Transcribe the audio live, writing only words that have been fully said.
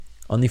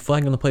On the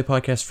Flag on the Play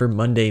podcast for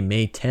Monday,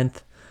 May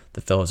 10th, the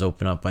fellas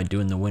open up by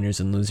doing the winners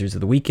and losers of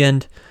the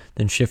weekend,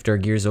 then shift our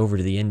gears over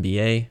to the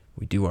NBA.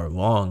 We do our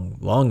long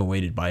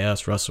awaited by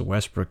us Russell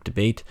Westbrook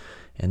debate,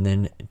 and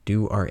then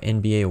do our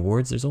NBA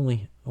awards. There's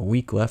only a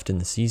week left in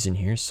the season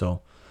here,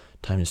 so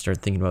time to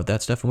start thinking about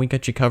that stuff, and we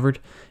got you covered.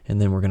 And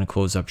then we're going to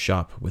close up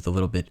shop with a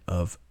little bit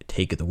of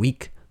take of the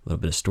week, a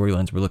little bit of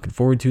storylines we're looking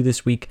forward to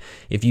this week.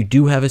 If you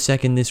do have a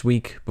second this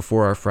week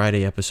before our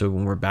Friday episode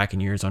when we're back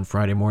in yours on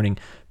Friday morning,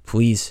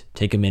 please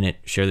take a minute,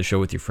 share the show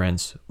with your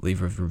friends,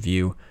 leave a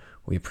review.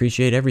 We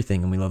appreciate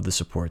everything and we love the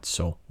support.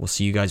 So we'll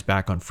see you guys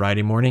back on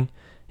Friday morning.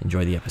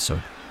 Enjoy the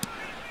episode.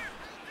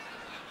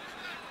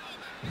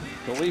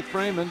 Khalif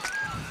Raymond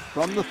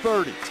from the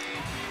 30.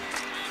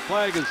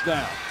 Flag is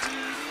down.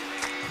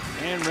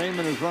 And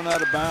Raymond has run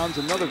out of bounds.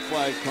 Another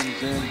flag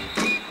comes in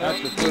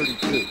after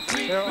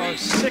 32. There are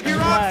 6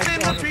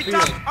 flags on the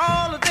field.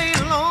 All the day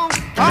long,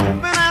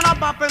 hopping and a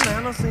bopping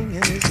and a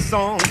singing his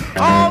song.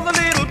 All the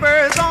little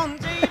birds on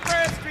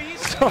Jaybird Street.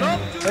 So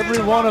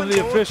every one of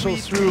the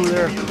officials threw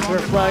their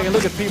flag. And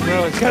look at Pete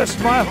Morelli. He's got a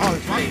smile on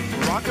his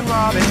face. Rockin'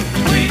 Robin.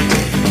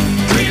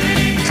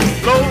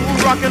 Slow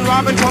rockin'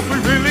 Robin, 'cause we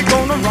really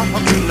gonna rock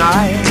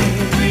tonight.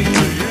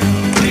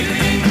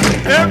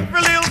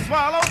 Every little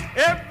swallow,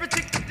 every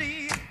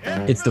chickadee.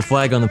 It's the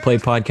Flag on the Play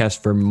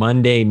podcast for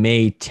Monday,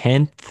 May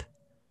 10th.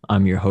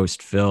 I'm your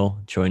host, Phil.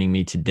 Joining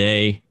me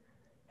today,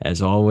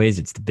 as always,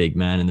 it's the big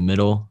man in the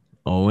middle,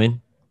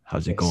 Owen.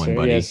 How's it going,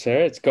 buddy? Yes,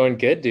 sir. It's going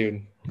good,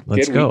 dude.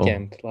 Let's good go.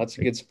 Weekend. Lots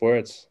of good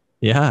sports.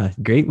 Yeah,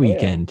 great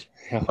weekend.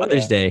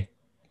 Mother's Day.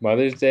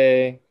 Mother's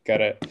Day.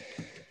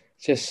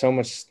 Just so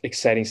much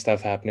exciting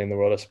stuff happening in the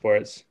world of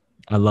sports.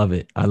 I love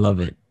it.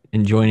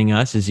 And joining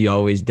us, as he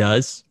always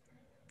does,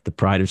 the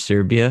pride of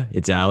Serbia,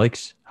 it's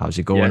Alex. How's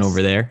it going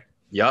over there?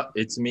 Yep,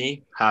 it's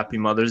me. Happy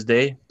Mother's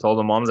Day to all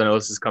the moms. I know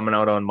this is coming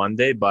out on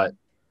Monday, but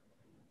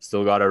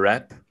still got a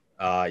rep.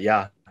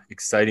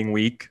 Exciting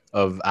week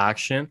of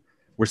action.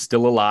 We're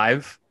still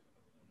alive.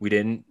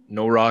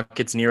 No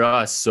rockets near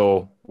us,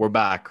 so we're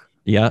back.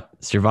 Yeah,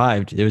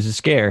 survived. It was a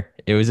scare,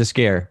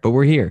 but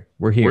we're here.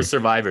 We're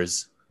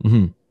survivors.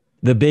 Mm-hmm.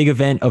 The big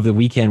event of the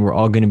weekend we're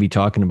all going to be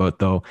talking about,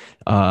 though,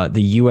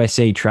 the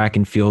USA Track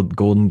and Field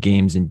Golden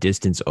Games and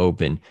Distance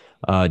Open.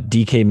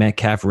 DK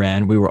Metcalf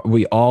ran.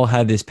 We all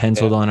had this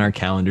penciled on our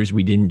calendars.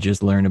 We didn't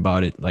just learn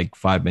about it like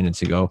 5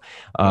 minutes ago.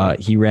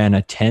 He ran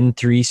a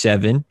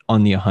 10.37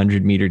 on the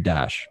 100-meter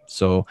dash.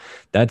 So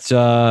that's,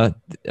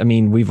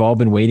 we've all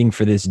been waiting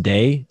for this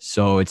day.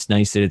 So it's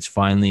nice that it's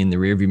finally in the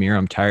rearview mirror.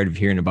 I'm tired of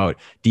hearing about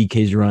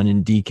DK's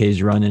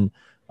running.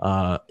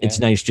 It's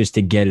nice just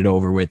to get it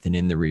over with and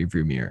in the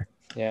rearview mirror.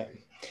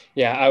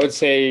 Yeah, I would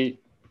say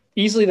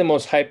easily the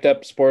most hyped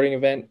up sporting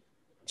event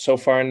so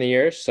far in the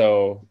year.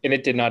 And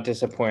it did not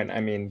disappoint. I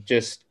mean,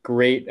 just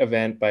great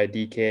event by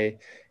DK.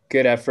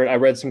 Good effort. I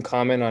read some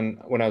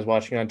comment when I was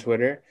watching on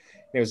Twitter.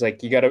 And it was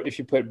like, if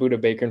you put Buda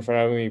Baker in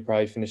front of him, he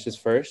probably finishes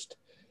first.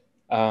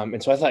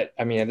 And so I thought,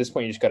 at this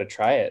point, you just got to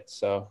try it.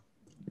 So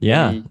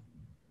yeah,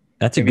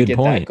 that's a good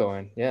point. That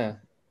going. Yeah.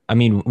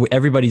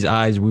 Everybody's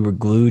eyes, we were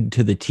glued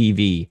to the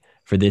TV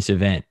for this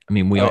event.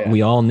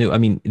 We all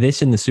knew.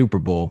 This and the Super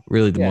Bowl,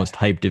 really the most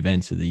hyped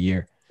events of the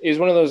year. It was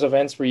one of those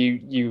events where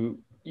you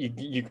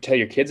tell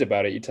your kids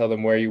about it. You tell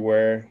them where you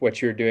were,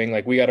 what you were doing.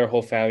 Like, we got our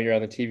whole family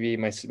on the TV.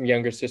 My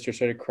younger sister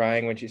started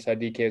crying when she saw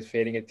DK was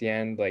fading at the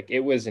end. Like,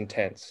 it was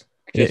intense.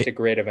 Just a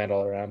great event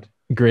all around.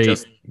 Great.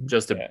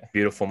 Just a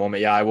beautiful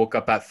moment. Yeah, I woke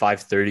up at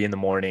 5:30 in the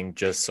morning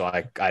just so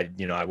I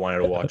wanted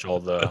to watch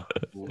all the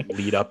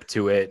lead up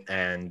to it,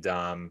 and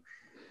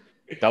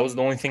that was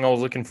the only thing I was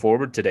looking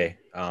forward today.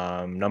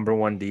 Number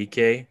one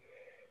DK,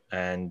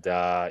 and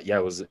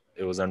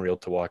it was unreal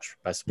to watch.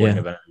 Best sporting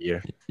event of the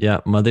year.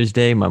 Yeah, Mother's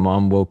Day, my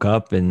mom woke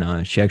up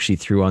and she actually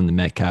threw on the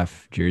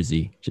Metcalf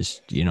jersey,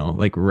 just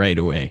like right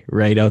away,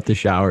 right out the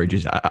shower.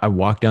 Just I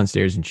walked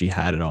downstairs and she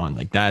had it on.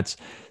 Like that's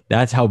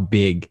how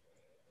big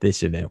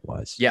this event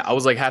was. Yeah, I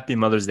was like, Happy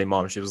Mother's Day,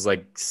 Mom. She was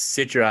like,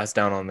 sit your ass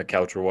down on the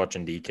couch. We're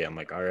watching DK. I'm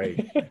like, all right.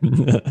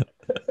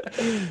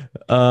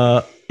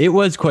 It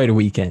was quite a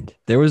weekend.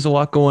 There was a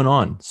lot going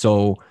on.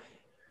 So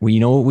we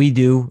know what we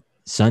do.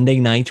 Sunday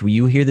nights,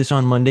 you hear this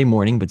on Monday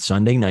morning, but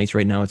Sunday nights,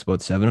 right now it's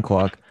about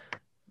 7:00.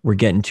 We're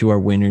getting to our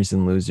winners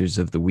and losers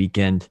of the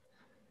weekend.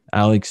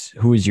 Alex,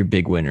 who is your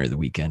big winner of the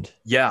weekend?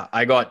 Yeah,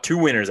 I got 2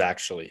 winners,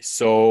 actually.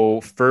 So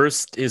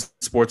first is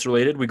sports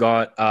related. We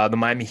got the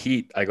Miami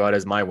Heat. I got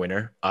as my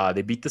winner.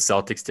 They beat the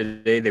Celtics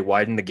today. They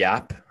widened the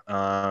gap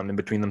in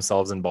between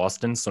themselves and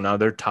Boston. So now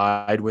they're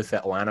tied with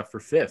Atlanta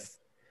for 5th.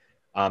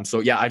 I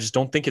just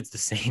don't think it's the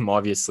same,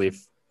 obviously,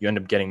 if you end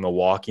up getting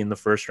Milwaukee in the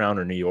first round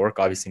or New York.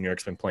 Obviously, New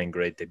York's been playing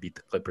great. They beat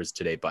the Clippers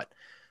today, but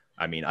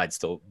I'd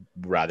still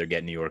rather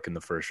get New York in the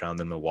first round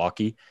than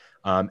Milwaukee.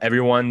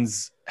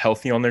 Everyone's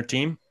healthy on their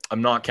team.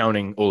 I'm not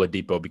counting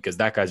Oladipo because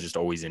that guy's just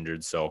always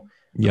injured. So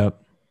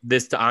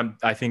this time,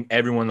 I think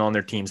everyone on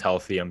their team's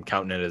healthy. I'm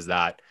counting it as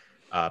that.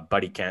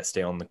 But he can't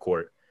stay on the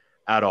court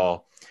at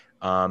all.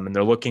 And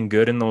they're looking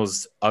good in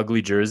those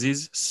ugly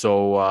jerseys.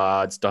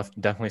 So it's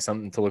definitely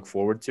something to look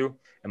forward to.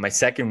 And my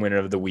second winner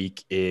of the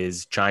week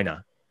is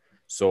China.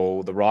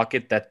 So the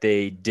rocket that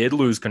they did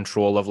lose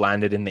control of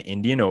landed in the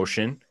Indian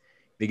Ocean.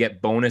 They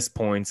get bonus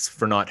points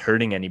for not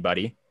hurting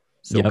anybody.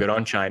 So good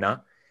on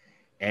China.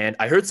 And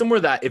I heard somewhere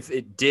that if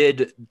it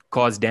did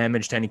cause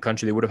damage to any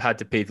country, they would have had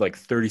to pay like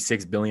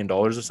 $36 billion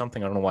or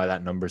something. I don't know why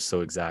that number is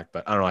so exact,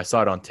 but I don't know. I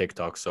saw it on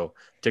TikTok. So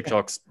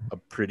TikTok's a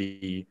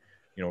pretty,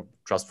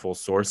 trustful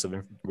source of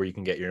where you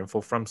can get your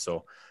info from.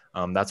 So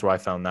that's where I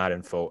found that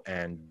info.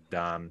 And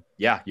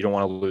you don't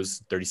want to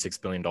lose $36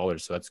 billion.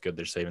 So that's good.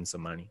 They're saving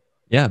some money.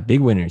 Yeah, big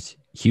winners,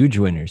 huge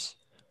winners.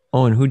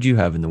 Owen, who'd you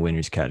have in the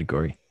winners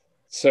category?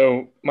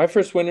 So my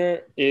first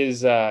winner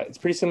is it's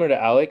pretty similar to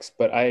Alex,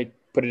 but I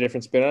put a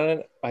different spin on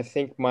it. I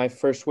think my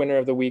first winner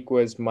of the week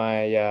was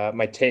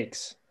my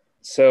takes.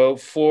 So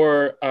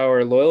for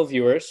our loyal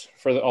viewers,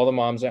 for all the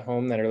moms at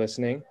home that are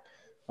listening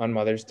on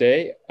Mother's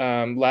Day,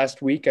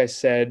 last week I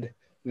said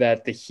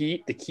that the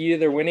key to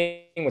their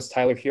winning was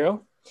Tyler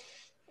Hero.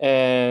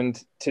 And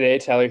today,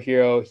 Tyler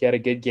Hero, he had a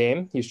good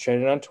game. He's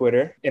trending on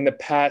Twitter. In the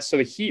past, so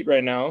the Heat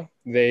right now,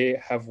 they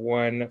have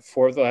won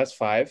 4 of the last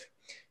 5.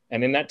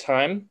 And in that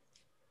time,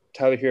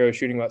 Tyler Hero is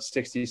shooting about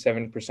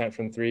 67%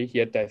 from 3. He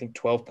had, I think,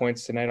 12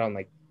 points tonight on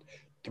like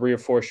 3 or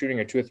 4 shooting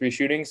or 2 or 3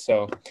 shooting.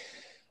 So,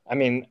 I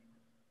mean,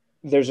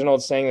 there's an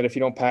old saying that if you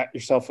don't pat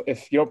yourself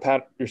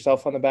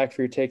on the back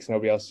for your takes,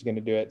 nobody else is going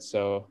to do it.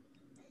 So,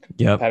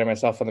 patting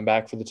myself on the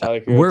back for the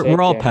Tyler Hero.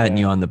 We're all patting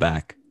you on the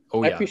back.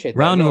 Oh, I yeah. appreciate that.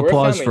 Round of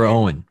applause for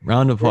Owen.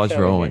 Round of applause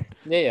for Owen.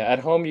 Yeah. At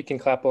home, you can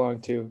clap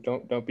along too.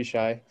 Don't be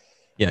shy.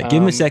 Yeah,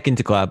 give him a second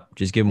to clap.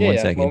 Just give him 1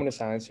 second. Moment of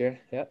silence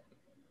here. Yeah.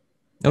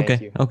 Okay.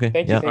 Thank you. Okay.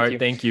 Thank you. Yeah. Thank All right. you.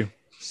 Thank you.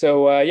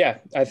 So,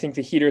 I think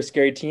the Heat are a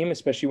scary team,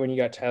 especially when you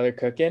got Tyler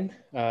cooking.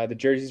 The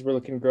jerseys were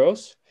looking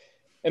gross.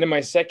 And then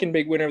my second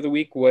big winner of the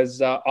week was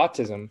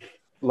autism.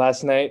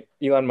 Last night,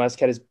 Elon Musk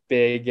had his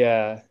big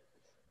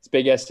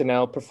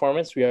SNL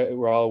performance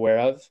we're all aware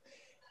of.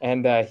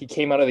 And he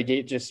came out of the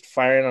gate just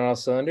firing on all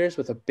cylinders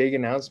with a big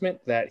announcement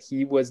that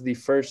he was the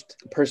first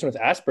person with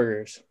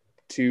Asperger's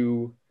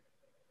to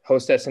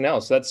host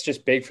SNL. So that's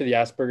just big for the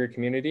Asperger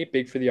community,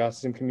 big for the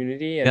autism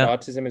community, and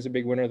autism is a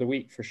big winner of the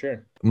week for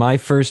sure. My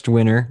first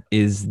winner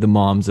is the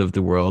moms of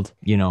the world.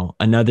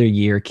 Another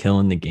year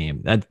killing the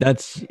game.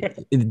 That's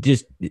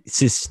just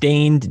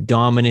sustained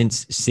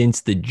dominance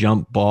since the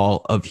jump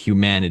ball of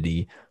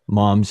humanity.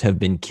 Moms have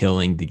been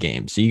killing the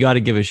game. So you got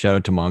to give a shout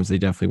out to moms. They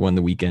definitely won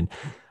the weekend.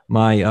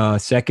 My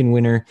second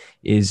winner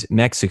is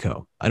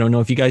Mexico. I don't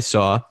know if you guys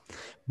saw,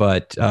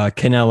 but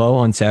Canelo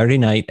on Saturday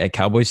night at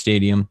Cowboy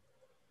Stadium.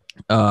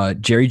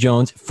 Jerry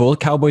Jones, full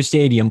Cowboy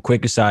Stadium.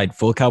 Quick aside,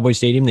 full Cowboy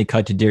Stadium. They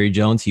cut to Jerry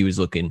Jones. He was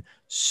looking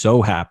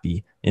so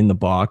happy in the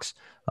box.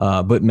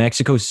 But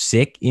Mexico's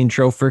sick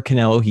intro for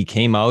Canelo. He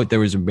came out.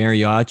 There was a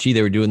mariachi.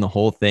 They were doing the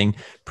whole thing.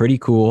 Pretty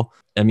cool.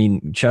 I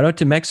mean, shout out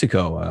to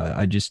Mexico.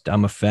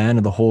 I'm a fan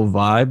of the whole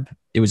vibe.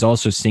 It was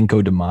also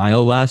Cinco de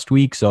Mayo last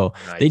week. So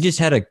They just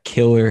had a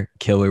killer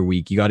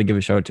week. You got to give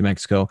a shout out to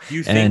Mexico. Do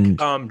you think,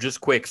 just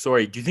quick,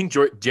 sorry, do you think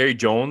Jerry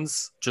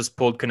Jones just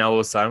pulled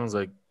Canelo aside and was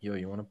like, yo,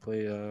 you want to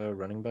play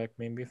running back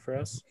maybe for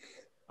us?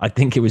 I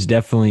think it was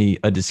definitely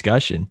a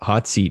discussion.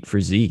 Hot seat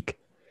for Zeke.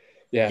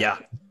 Yeah.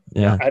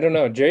 Yeah. I don't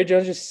know. Jerry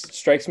Jones just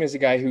strikes me as a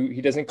guy who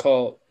he doesn't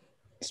call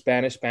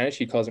Spanish.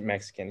 He calls it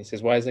Mexican. He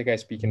says, why is that guy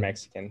speaking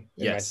Mexican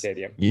in my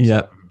stadium?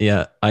 Yeah.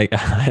 Yeah.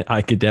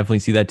 I could definitely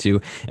see that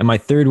too. And my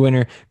third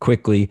winner,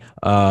 quickly,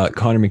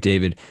 Connor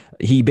McDavid.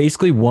 He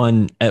basically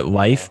won at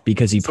life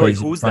because he plays.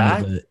 Who's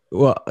that?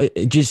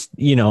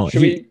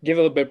 Should we give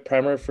a little bit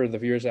primer for the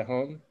viewers at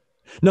home?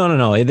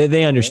 No.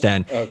 They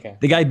understand. Okay.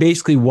 The guy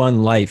basically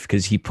won life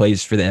because he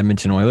plays for the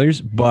Edmonton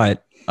Oilers,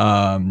 but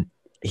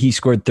he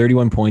scored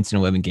 31 points in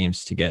 11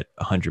 games to get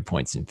 100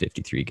 points in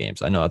 53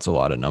 games. I know that's a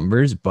lot of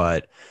numbers,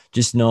 but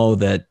just know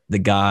that the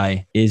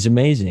guy is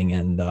amazing.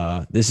 And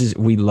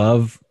we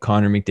love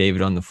Connor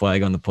McDavid on the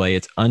flag on the play.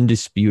 It's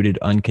undisputed,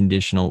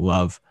 unconditional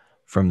love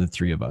from the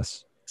three of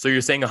us. So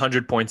you're saying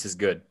 100 points is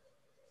good?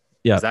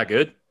 Yeah. Is that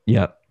good?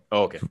 Yeah.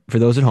 Oh, okay. For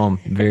those at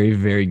home, very,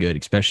 very good,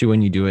 especially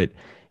when you do it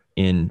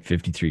in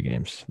 53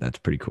 games. That's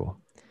pretty cool.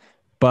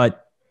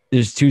 But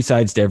there's two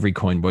sides to every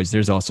coin, boys.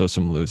 There's also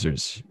some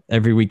losers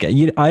every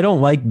weekend. I don't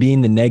like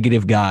being the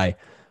negative guy,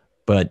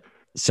 but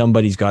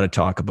somebody's got to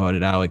talk about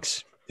it.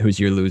 Alex,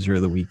 who's your loser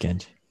of the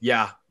weekend?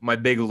 Yeah, my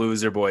big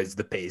loser, boys,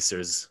 the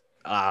Pacers.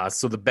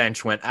 So the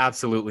bench went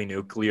absolutely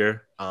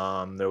nuclear.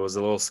 There was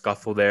a little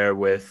scuffle there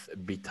with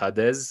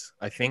Bitadez,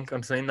 I think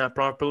I'm saying that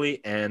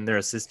properly, and their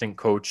assistant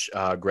coach,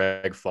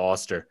 Greg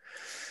Foster.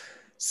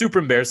 Super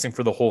embarrassing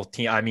for the whole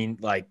team. I mean,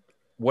 like,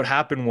 what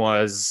happened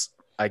was,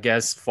 I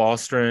guess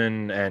Foster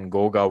and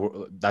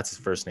Goga, that's his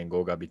first name,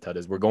 Goga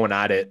Bitadez, were going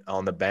at it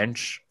on the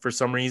bench for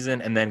some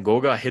reason. And then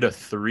Goga hit a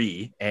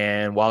 3.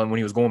 And when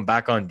he was going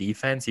back on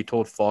defense, he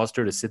told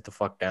Foster to sit the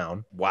fuck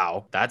down.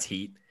 Wow, that's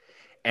heat.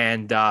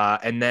 And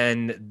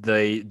then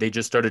they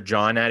just started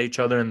jawing at each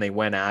other and they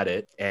went at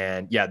it.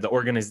 And yeah, the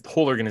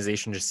whole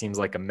organization just seems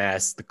like a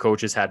mess. The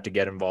coaches had to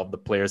get involved. The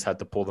players had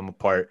to pull them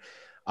apart.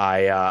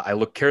 I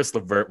look, Karis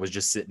LeVert was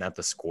just sitting at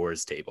the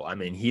scores table. I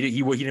mean, he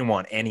didn't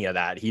want any of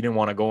that. He didn't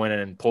want to go in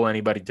and pull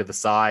anybody to the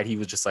side. He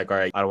was just like, all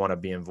right, I don't want to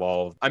be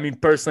involved. I mean,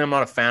 personally, I'm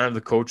not a fan of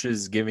the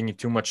coaches giving you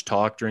too much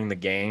talk during the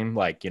game.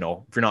 Like, if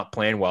you're not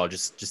playing well,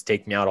 just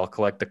take me out. I'll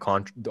collect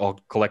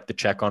the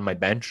check on my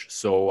bench.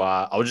 So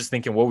I was just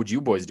thinking, what would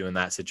you boys do in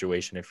that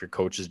situation if your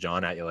coach is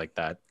John at you like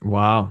that?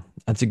 Wow,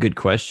 that's a good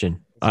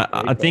question.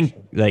 I think,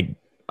 like,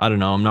 I don't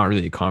know. I'm not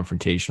really a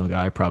confrontational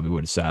guy. I probably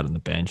would have sat on the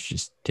bench,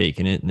 just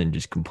taken it, and then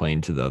just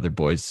complained to the other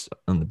boys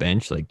on the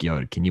bench, like,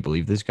 "Yo, can you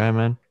believe this guy,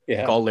 man?"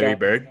 Yeah. Call Larry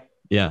Bird.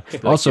 Yeah.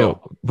 Like, Also,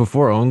 yo.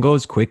 before Owen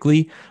goes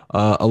quickly,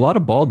 a lot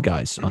of bald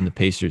guys on the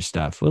Pacers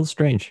staff. A little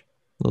strange.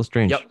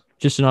 Yep.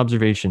 Just an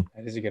observation.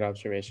 That is a good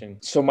observation.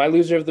 So my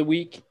loser of the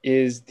week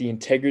is the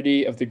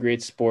integrity of the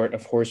great sport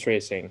of horse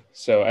racing.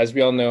 So as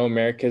we all know,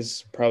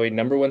 America's probably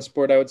number one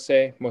sport, I would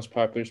say, most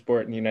popular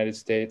sport in the United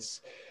States.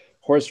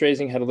 Horse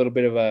racing had a little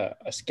bit of a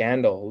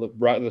scandal.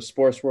 The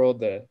sports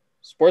world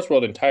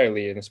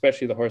entirely, and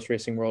especially the horse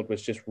racing world,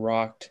 was just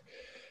rocked.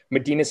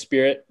 Medina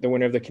Spirit, the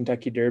winner of the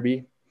Kentucky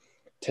Derby,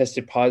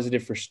 tested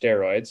positive for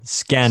steroids.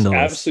 Scandalous.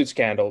 Absolute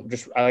scandal.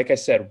 Just like I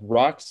said,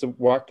 rocked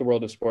the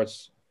world of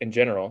sports in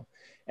general.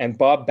 And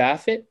Bob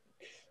Baffert,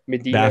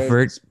 Bob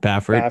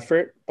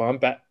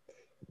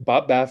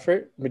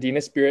Baffert,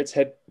 Medina Spirit's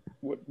head.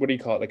 What do you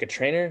call it? Like a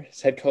trainer,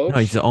 his head coach? No,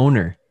 he's the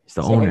owner. He's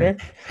the owner.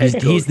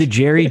 Head He's the coach.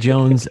 Jerry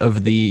Jones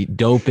of the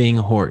doping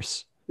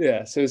horse.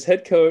 Yeah, so his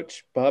head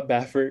coach, Bob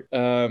Baffert,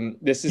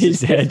 this is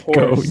His head fifth horse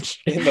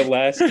coach. in the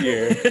last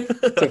year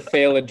to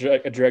fail a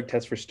drug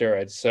test for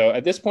steroids. So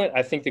at this point,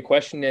 I think the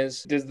question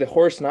is, does the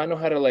horse not know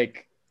how to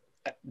like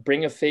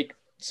bring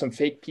some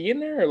fake pee in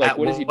there? Or like,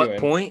 what is he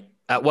doing?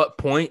 At what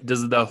point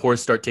does the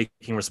horse start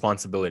taking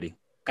responsibility?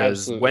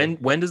 Because Absolutely.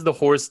 when does the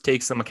horse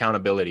take some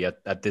accountability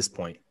at this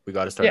point? We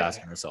got to start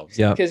asking ourselves.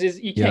 Yeah. Because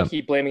you can't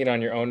keep blaming it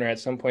on your owner. At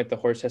some point, the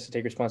horse has to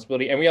take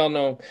responsibility. And we all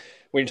know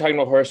when you're talking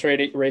about horse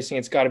racing,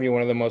 it's got to be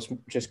one of the most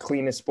just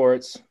cleanest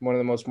sports, one of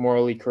the most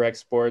morally correct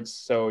sports.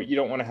 So you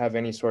don't want to have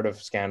any sort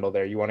of scandal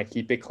there. You want to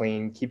keep it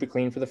clean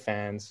for the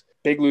fans.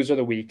 Big loser of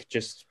the week,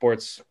 just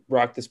sports,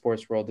 rock the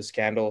sports world, the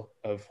scandal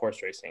of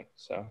horse racing.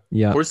 So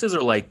Yeah. Horses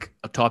are like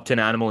a top 10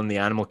 animal in the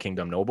animal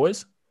kingdom. No,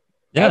 boys?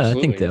 Yeah,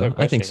 Absolutely,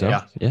 I think so.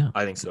 Yeah.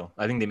 I think so.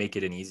 I think they make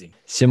it an easy.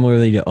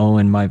 Similarly to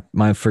Owen,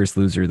 my first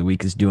loser of the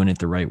week is doing it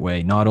the right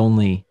way. Not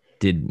only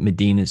did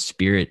Medina's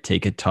Spirit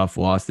take a tough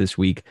loss this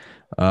week,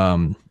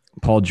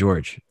 Paul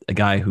George, a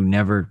guy who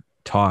never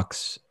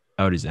talks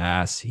out his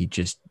ass, he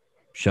just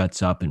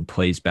shuts up and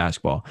plays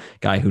basketball.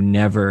 Guy who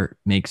never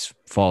makes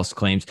false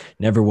claims,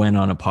 never went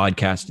on a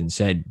podcast and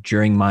said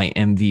during my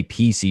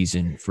MVP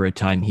season for a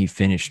time he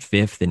finished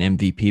fifth in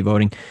MVP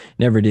voting.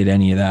 Never did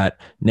any of that.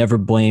 Never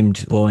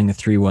blamed blowing a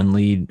 3-1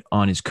 lead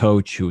on his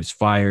coach who was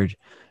fired.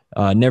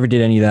 Never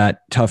did any of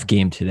that. Tough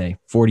game today.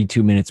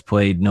 42 minutes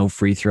played, no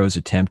free throws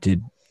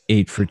attempted,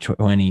 8 for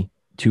 20,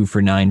 2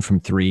 for 9 from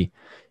 3.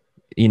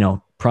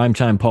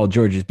 Primetime Paul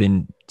George has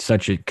been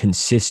such a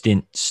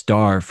consistent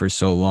star for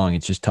so long.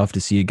 It's just tough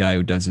to see a guy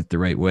who does it the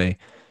right way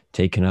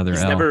take another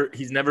L.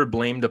 He's never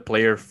blamed a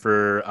player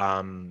for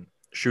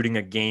shooting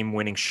a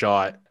game-winning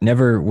shot.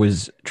 Never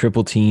was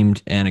triple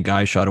teamed and a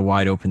guy shot a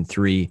wide open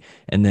 3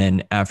 and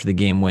then after the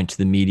game went to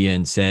the media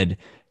and said,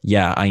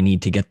 yeah, I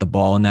need to get the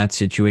ball in that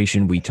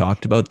situation. We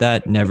talked about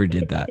that. Never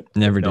did that.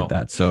 Never did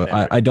that. So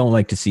I don't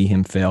like to see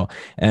him fail.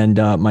 And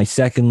my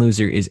second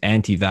loser is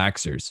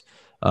anti-vaxxers.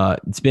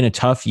 It's been a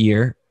tough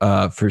year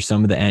for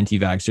some of the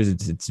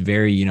anti-vaxxers. It's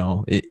very,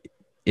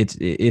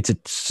 it's a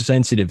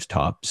sensitive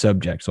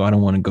subject, so I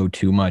don't want to go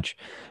too much.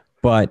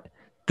 But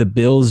the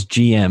Bills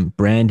GM,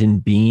 Brandon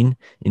Beane,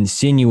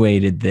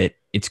 insinuated that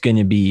it's going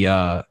to be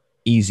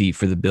easy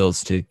for the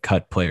Bills to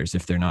cut players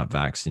if they're not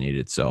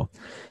vaccinated. So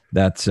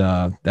that's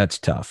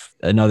tough.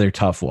 Another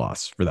tough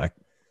loss for that,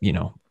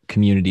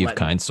 community of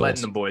kind souls.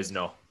 Letting the boys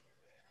know.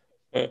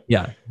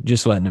 Yeah,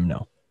 just letting them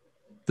know.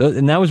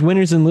 And that was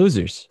winners and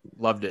losers.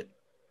 Loved it.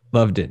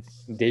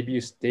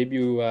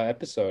 Debut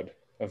episode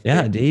of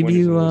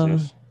debut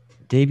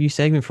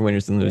segment for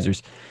winners and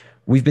losers.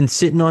 We've been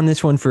sitting on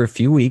this one for a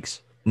few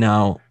weeks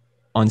now.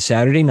 On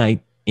Saturday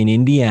night in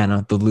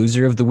Indiana, the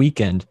loser of the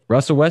weekend,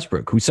 Russell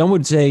Westbrook, who some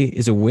would say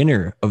is a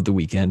winner of the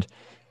weekend,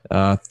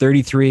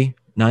 33,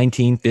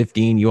 19,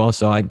 15. You all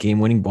saw it,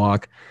 game-winning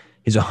block.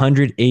 His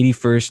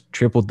 181st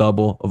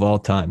triple-double of all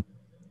time.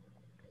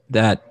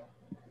 That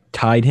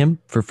tied him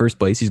for first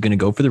place. He's going to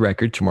go for the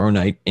record tomorrow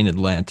night in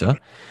Atlanta.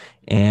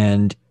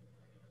 And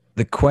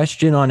the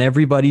question on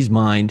everybody's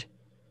mind,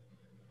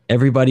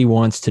 everybody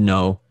wants to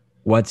know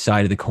what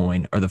side of the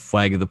coin are the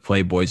flag of the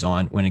play boys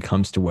on when it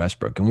comes to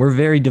Westbrook. And we're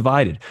very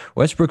divided.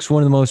 Westbrook's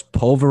one of the most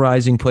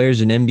pulverizing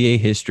players in NBA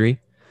history.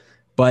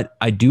 But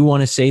I do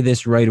want to say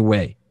this right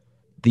away.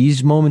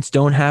 These moments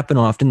don't happen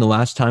often. The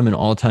last time an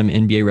all-time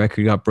NBA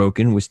record got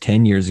broken was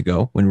 10 years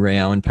ago when Ray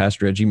Allen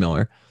passed Reggie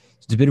Miller.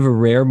 It's a bit of a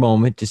rare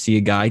moment to see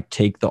a guy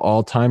take the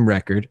all-time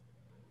record,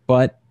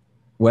 but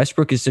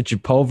Westbrook is such a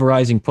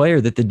pulverizing player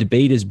that the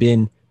debate has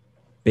been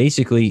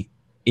basically,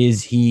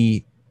 is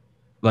he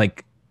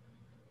like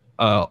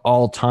a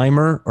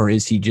all-timer or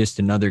is he just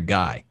another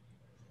guy?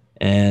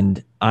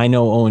 And I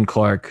know Owen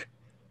Clark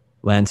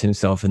lands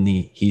himself in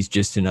the he's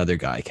just another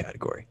guy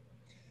category.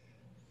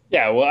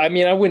 Yeah, well, I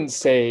mean, I wouldn't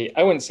say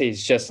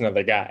he's just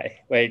another guy.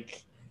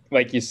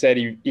 Like you said,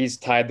 he's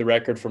tied the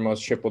record for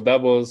most triple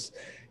doubles.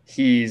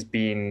 He's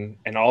been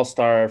an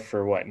all-star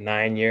for what,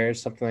 9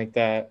 years, something like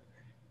that.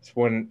 He's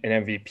won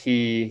an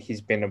MVP.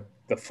 He's been to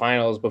the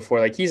finals before.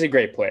 Like, he's a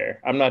great player.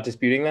 I'm not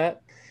disputing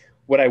that.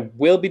 What I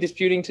will be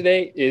disputing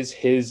today is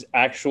his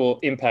actual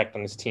impact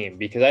on his team,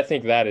 because I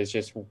think that is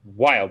just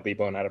wildly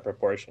blown out of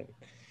proportion.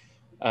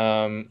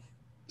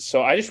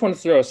 So I just want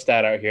to throw a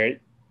stat out here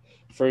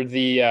for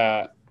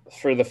the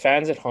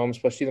fans at home,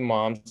 especially the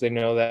moms. They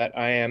know that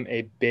I am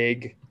a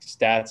big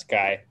stats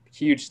guy,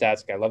 huge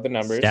stats guy. Love the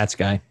numbers. Stats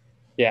guy.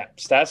 Yeah,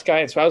 stats guy.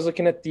 And so I was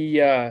looking at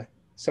the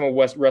some of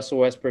Russell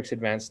Westbrook's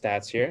advanced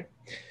stats here,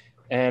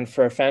 and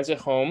for our fans at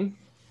home,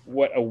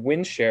 what a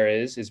win share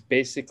is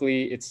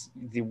basically it's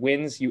the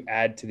wins you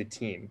add to the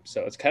team.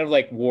 So it's kind of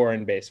like WAR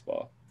in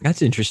baseball.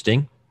 That's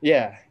interesting.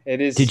 Yeah, it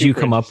is. Did you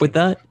come up with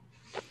that?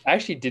 I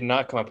actually did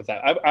not come up with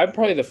that. I'm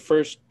probably the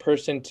first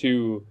person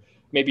to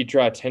maybe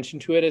draw attention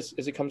to it as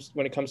it comes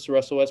to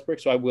Russell Westbrook.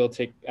 So I will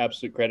take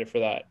absolute credit for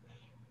that.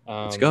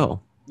 Let's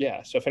go.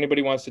 Yeah. So if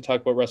anybody wants to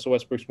talk about Russell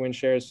Westbrook's win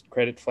shares,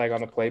 credit flag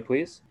on the play,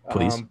 please.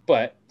 Please.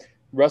 But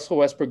Russell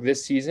Westbrook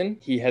this season,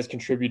 he has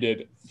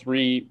contributed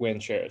 3 win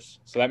shares.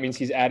 So that means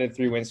he's added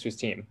 3 wins to his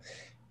team.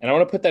 And I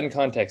want to put that in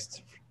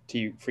context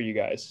for you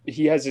guys.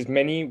 He has as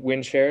many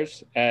win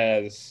shares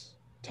as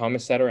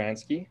Thomas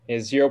Satoransky. He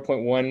has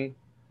 0.1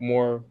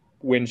 more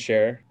win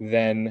share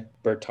than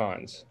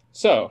Bertans.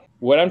 So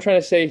what I'm trying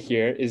to say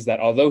here is that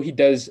although he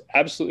does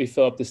absolutely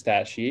fill up the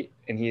stat sheet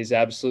and he is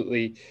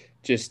absolutely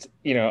just,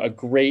 a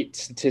great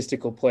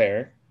statistical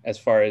player as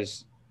far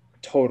as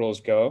totals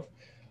go,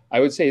 I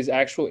would say his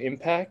actual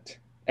impact,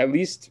 at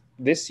least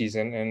this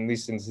season, and at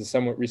least in the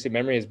somewhat recent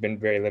memory, has been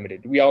very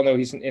limited. We all know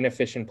he's an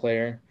inefficient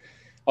player.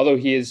 Although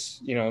he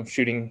is,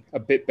 shooting a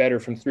bit better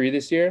from 3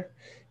 this year,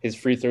 his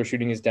free throw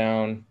shooting is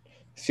down.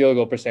 Field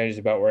goal percentage is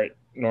about where it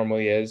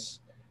normally is,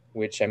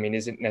 which, I mean,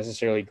 isn't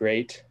necessarily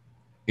great.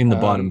 In the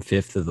bottom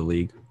 5th of the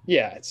league.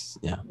 Yeah, it's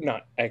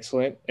not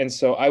excellent. And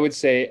so I would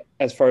say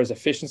as far as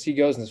efficiency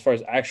goes and as far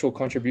as actual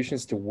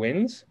contributions to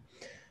wins,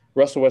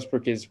 Russell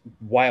Westbrook is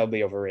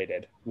wildly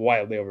overrated.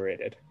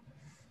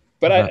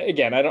 But I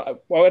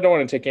don't want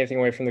to take anything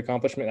away from the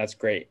accomplishment. That's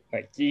great.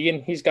 Like,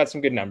 he's got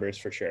some good numbers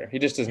for sure. He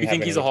just doesn't. You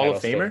think he's a Hall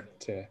of Famer?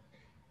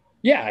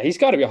 Yeah, he's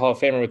got to be a Hall of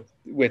Famer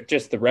with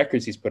just the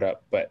records he's put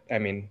up. But I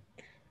mean,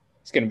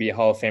 he's going to be a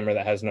Hall of Famer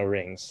that has no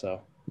rings. So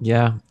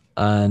yeah,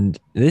 and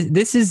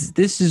this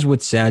is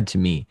what's sad to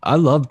me. I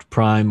loved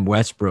prime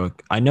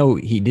Westbrook. I know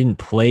he didn't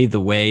play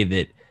the way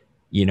that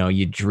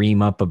you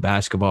dream up a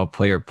basketball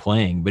player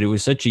playing, but it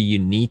was such a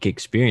unique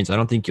experience. I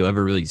don't think you'll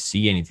ever really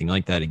see anything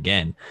like that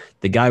again.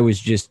 The guy was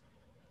just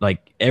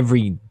like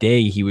every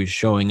day he was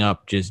showing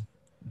up just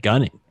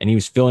gunning, and he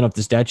was filling up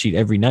the stat sheet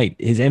every night.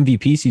 His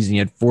MVP season, he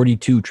had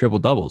 42 triple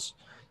doubles.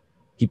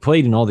 He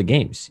played in all the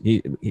games.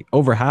 He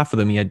over half of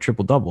them he had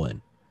triple double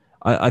in.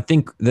 I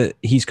think that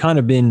he's kind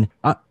of been.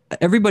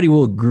 Everybody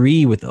will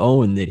agree with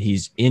Owen that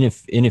he's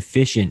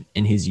inefficient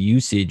and his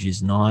usage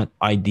is not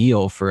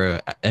ideal for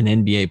an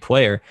NBA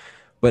player.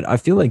 But I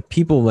feel like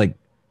people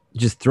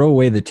just throw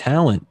away the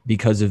talent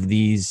because of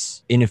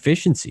these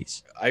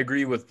inefficiencies. I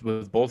agree with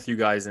both you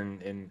guys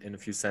in a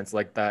few sense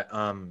like that.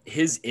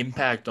 His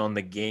impact on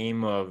the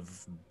game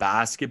of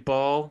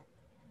basketball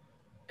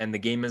and the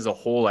game as a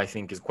whole, I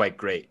think, is quite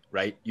great,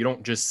 right? You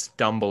don't just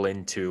stumble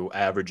into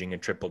averaging a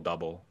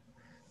triple-double.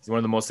 He's one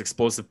of the most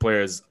explosive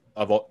players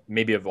of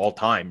all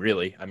time,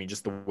 really. I mean,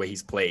 just the way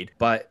he's played.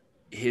 But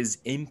his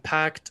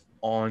impact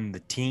on the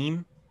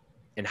team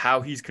and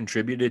how he's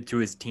contributed to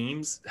his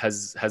teams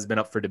has been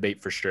up for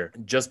debate for sure.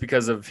 Just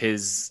because of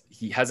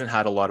he hasn't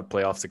had a lot of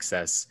playoff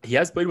success. He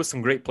has played with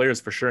some great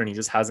players for sure, and he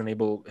just hasn't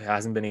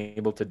been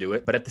able to do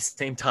it. But at the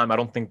same time, I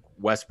don't think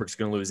Westbrook's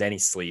going to lose any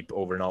sleep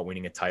over not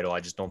winning a title. I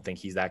just don't think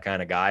he's that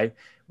kind of guy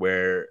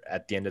where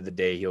at the end of the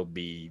day, he'll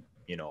be,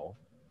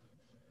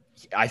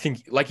 I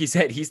think, like he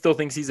said, he still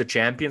thinks he's a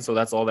champion, so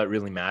that's all that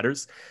really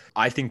matters.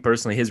 I think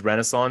personally his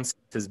renaissance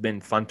has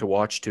been fun to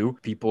watch too.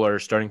 People are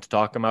starting to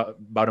talk about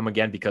him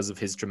again because of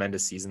his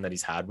tremendous season that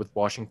he's had with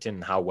Washington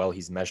and how well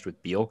he's meshed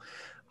with Beal.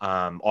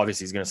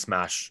 Obviously, he's going to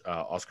smash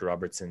Oscar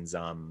Robertson's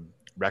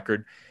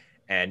record.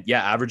 And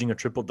yeah, averaging a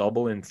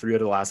triple-double in 3 out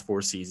of the last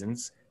 4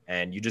 seasons.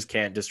 And you just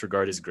can't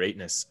disregard his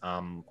greatness.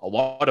 A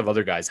lot of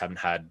other guys haven't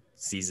had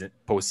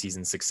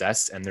postseason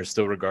success, and they're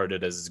still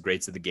regarded as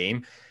greats of the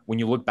game. When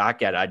you look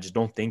back at it, I just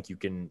don't think you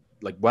can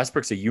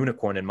Westbrook's a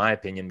unicorn in my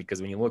opinion,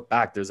 because when you look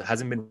back, there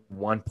hasn't been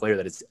one player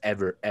that has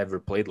ever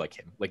played like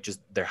him.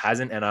 There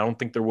hasn't, and I don't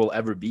think there will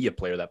ever be a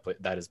player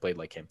that has played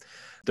like him.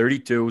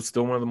 32,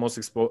 still one of the most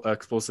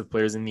explosive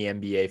players in the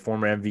NBA,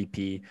 former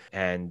MVP,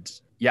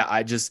 and yeah,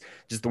 I just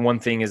the one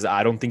thing is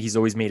I don't think he's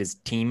always made his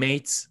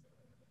teammates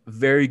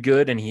very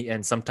good,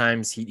 and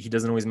sometimes he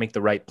doesn't always make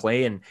the right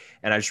play. And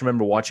I just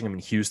remember watching him in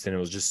Houston. It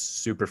was just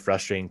super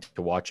frustrating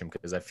to watch him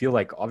because I feel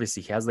like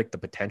obviously he has like the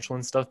potential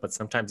and stuff, but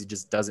sometimes he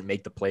just doesn't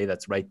make the play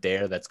that's right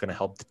there that's going to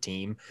help the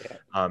team.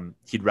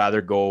 He'd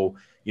rather go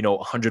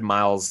 100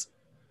 miles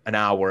an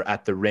hour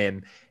at the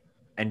rim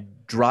and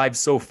drive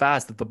so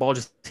fast that the ball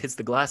just hits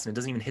the glass and it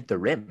doesn't even hit the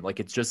rim. Like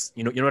it's just,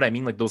 you know what I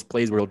mean? Like those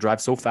plays where he'll drive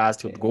so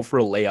fast, he'll go for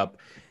a layup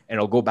and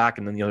it'll go back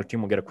and then the other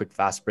team will get a quick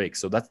fast break.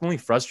 So that's the only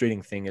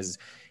frustrating thing is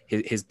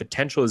his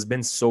potential has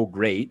been so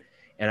great.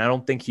 And I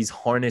don't think he's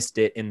harnessed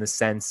it in the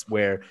sense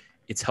where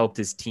it's helped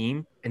his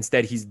team.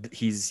 Instead, he's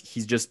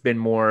just been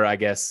more, I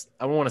guess,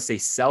 I don't want to say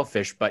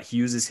selfish, but he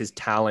uses his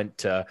talent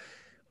to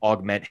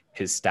augment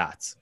his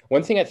stats.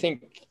 One thing I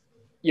think,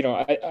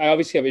 I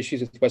obviously have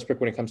issues with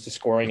Westbrook when it comes to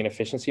scoring and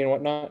efficiency and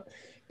whatnot.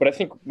 But I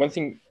think one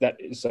thing that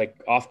is like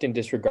often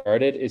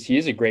disregarded is he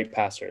is a great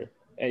passer.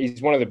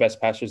 He's one of the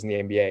best passers in the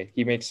NBA.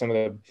 He makes some of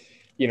the,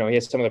 he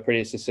has some of the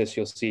prettiest assists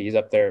you'll see. He's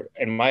up there,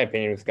 in my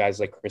opinion, with guys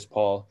like Chris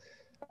Paul,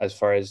 as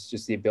far as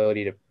just the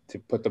ability to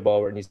put the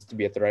ball where it needs to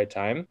be at the right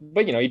time.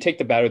 But, you take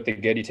the bad with the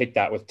good. You take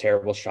that with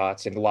terrible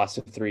shots and lots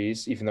of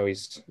threes, even though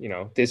he's,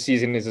 this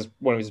season is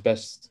one of his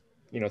best,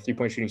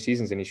 3-point shooting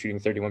seasons, and he's shooting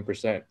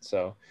 31%.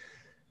 So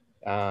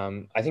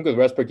I think with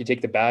Westbrook, you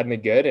take the bad and the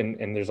good,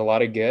 and there's a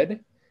lot of good.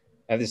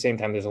 At the same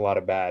time, there's a lot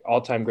of bad.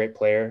 All-time great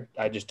player.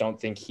 I just don't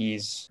think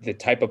he's the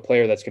type of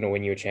player that's going to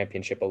win you a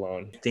championship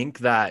alone. I think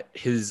that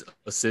his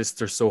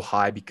assists are so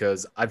high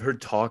because I've heard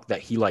talk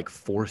that he like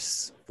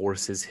forces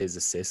his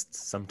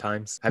assists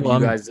sometimes. Have you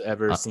guys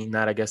ever seen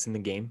that, I guess, in the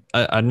game?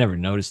 I never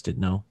noticed it,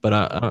 no. But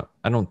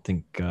I don't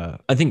think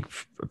I think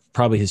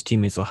probably his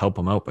teammates will help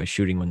him out by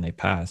shooting when they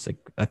pass. Like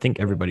I think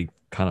everybody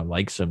kind of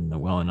likes him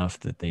well enough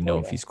that they know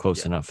if he's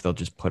close enough, they'll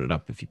just put it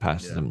up if he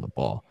passes them the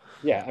ball.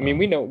 Yeah, I mean,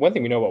 we know one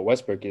thing we know about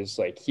Westbrook is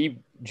like he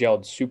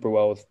gelled super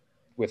well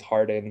with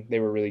Harden. They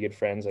were really good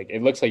friends. Like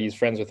it looks like he's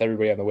friends with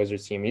everybody on the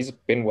Wizards team. He's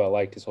been well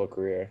liked his whole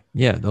career.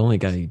 Yeah, the only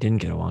guy he didn't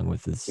get along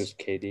with is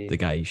KD, the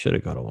guy he should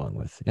have got along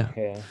with. Yeah.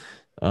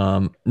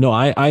 Yeah. No,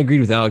 I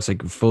agreed with Alex.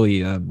 Like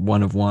fully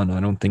one of one.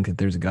 I don't think that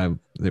there's a guy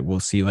that we'll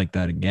see like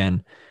that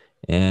again.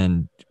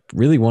 And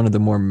really one of the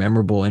more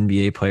memorable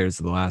NBA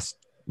players of the last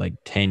like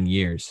 10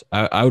 years.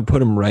 I would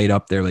put him right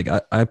up there. Like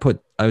I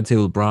would say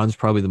LeBron's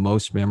probably the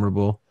most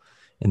memorable.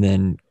 And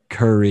then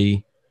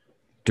Curry,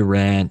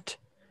 Durant,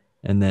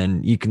 and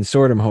then you can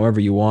sort him however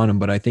you want him,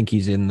 but I think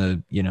he's in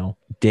the,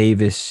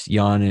 Davis,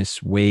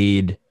 Giannis,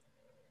 Wade,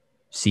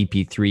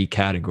 CP3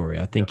 category.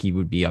 I think he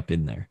would be up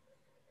in there.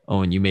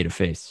 Oh, and you made a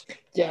face.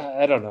 Yeah,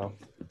 I don't know.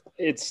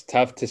 It's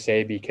tough to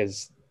say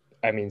because,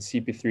 I mean,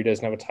 CP3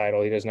 doesn't have a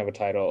title. He doesn't have a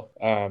title.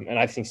 And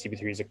I think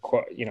CP3 is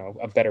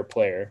a better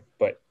player.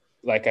 But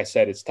like I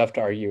said, it's tough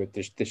to argue with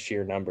the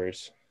sheer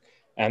numbers.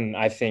 And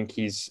I think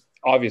he's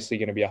obviously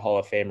going to be a Hall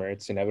of Famer.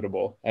 It's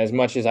inevitable. As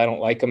much as I don't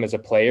like him as a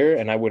player,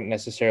 and I wouldn't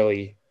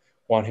necessarily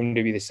want him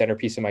to be the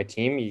centerpiece of my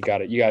team,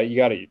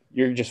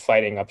 you're just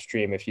fighting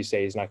upstream if you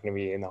say he's not going to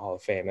be in the Hall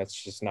of Fame. That's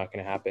just not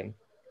going to happen.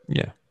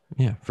 Yeah,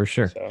 for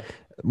sure. So.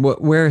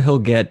 Where he'll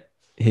get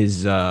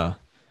his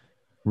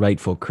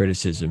rightful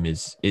criticism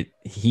is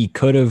he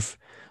could have.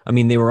 I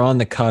mean, they were on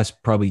the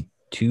cusp probably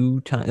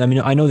 2 times. I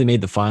mean, I know they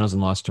made the finals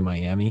and lost to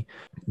Miami,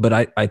 but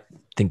I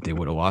think they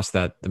would have lost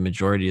that the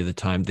majority of the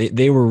time.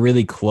 They were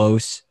really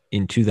close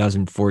in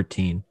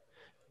 2014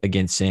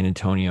 against San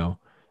Antonio,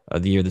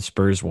 the year the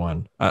Spurs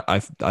won. I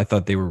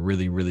thought they were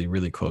really, really,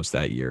 really close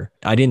that year.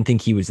 I didn't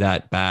think he was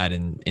that bad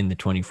in the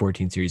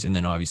 2014 series, and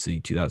then obviously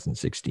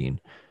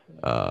 2016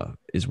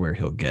 is where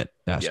he'll get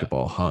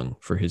basketball hung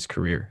for his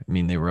career. I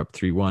mean, they were up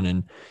 3-1,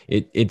 and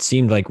it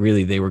seemed like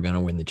really they were going to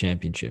win the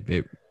championship.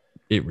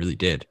 It really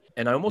did.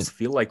 And I almost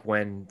feel like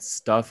when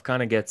stuff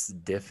kind of gets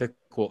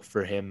difficult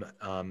for him,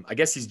 I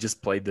guess he's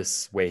just played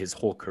this way his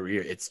whole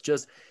career. It's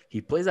just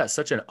he plays at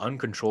such an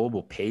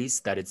uncontrollable pace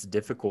that it's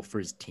difficult for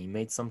his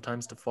teammates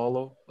sometimes to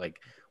follow.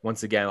 Like,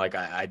 once again, like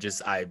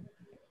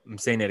I'm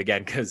saying it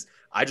again because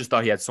I just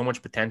thought he had so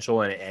much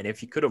potential. And if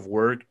he could have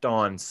worked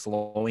on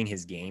slowing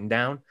his game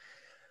down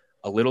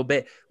a little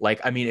bit, like,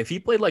 I mean, if he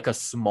played like a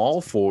small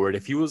forward,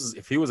 if he was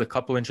a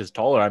couple inches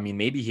taller, I mean,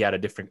 maybe he'd have a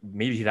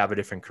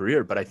different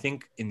career. But I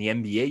think in the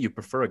NBA, you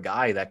prefer a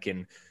guy that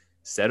can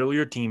settle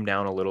your team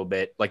down a little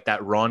bit, like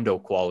that Rondo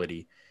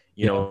quality,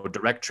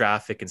 direct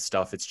traffic and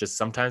stuff. It's just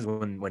sometimes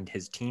when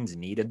his teams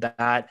needed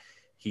that,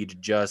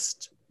 he'd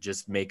just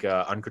make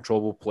a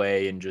uncontrollable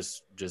play and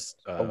just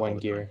a one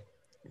gear.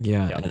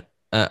 Yeah.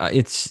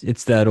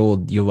 It's that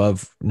old, you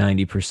love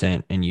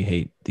 90% and you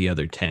hate the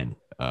other 10,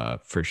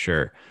 for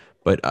sure.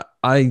 But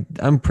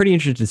I'm pretty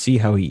interested to see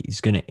how he's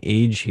going to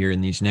age here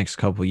in these next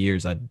couple of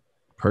years. I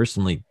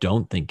personally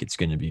don't think it's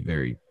going to be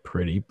very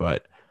pretty,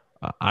 but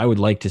I would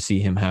like to see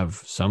him have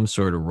some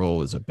sort of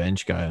role as a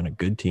bench guy on a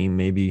good team,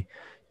 maybe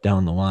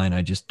down the line.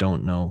 I just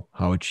don't know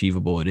how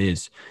achievable it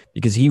is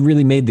because he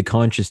really made the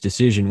conscious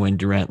decision when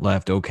Durant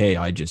left. Okay,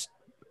 I'm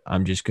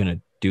just going to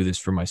do this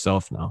for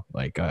myself now.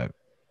 Like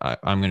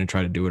I'm going to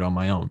try to do it on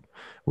my own,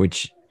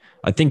 which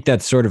I think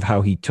that's sort of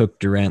how he took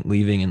Durant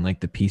leaving and like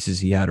the pieces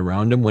he had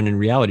around him, when in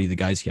reality, the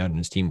guys he had on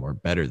his team were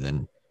better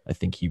than I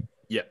think he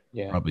Yeah.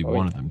 Yeah. probably Oh,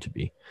 wanted them to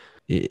be.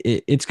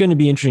 It's going to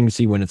be interesting to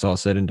see when it's all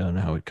said and done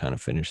how it kind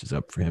of finishes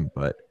up for him.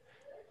 But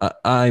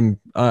I'm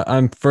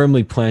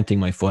firmly planting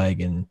my flag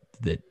in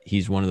that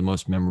he's one of the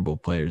most memorable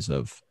players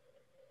of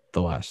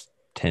the last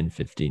 10,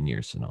 15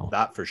 years and all.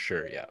 That for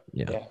sure. Yeah.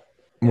 Yeah. yeah.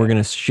 We're going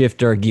to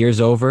shift our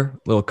gears over.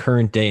 Little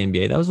current day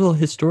NBA. That was a little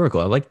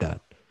historical. I like that.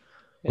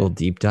 Yeah. Little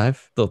deep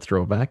dive, little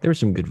throwback. There were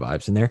some good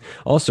vibes in there.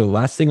 Also,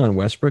 last thing on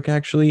Westbrook,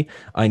 actually,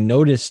 I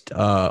noticed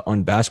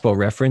on Basketball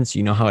Reference,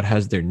 you know how it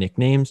has their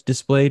nicknames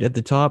displayed at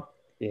the top?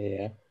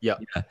 Yeah. Yeah.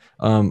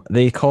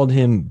 They called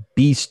him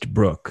Beast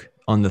Brook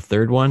on the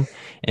third one.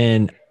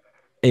 And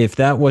if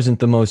that wasn't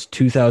the most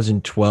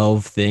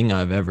 2012 thing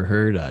I've ever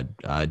heard,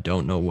 I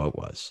don't know what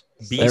was.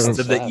 Beast Seven of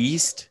the slaps.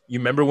 East. You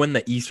remember when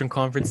the Eastern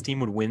Conference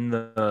team would win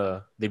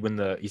they'd win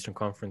the Eastern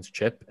Conference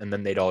chip, and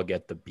then they'd all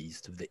get the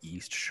Beast of the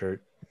East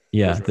shirt.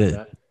 Yeah, You guys remember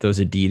that? those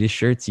Adidas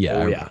shirts. Yeah,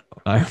 Oh, yeah.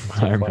 I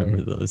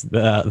remember those.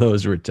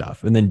 Those were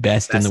tough. And then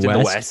best in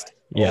the West.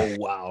 Yeah, Oh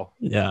wow.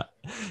 yeah.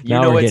 You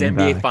Now know we're it's getting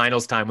NBA back.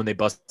 Finals time when they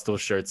bust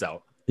those shirts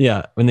out.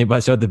 Yeah, when they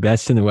bust out the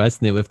best in the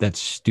West and they lift that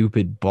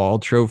stupid ball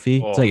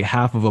trophy, it's Oh. like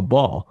half of a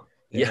ball.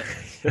 Yeah.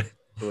 It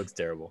looks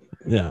terrible.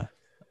 Yeah,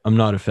 I'm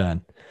not a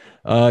fan.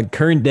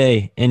 Current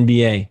day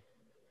NBA,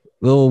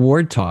 little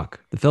award talk.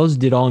 The fellas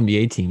did all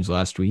NBA teams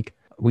last week.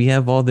 We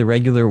have all the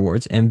regular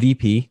awards: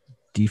 MVP,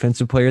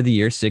 Defensive Player of the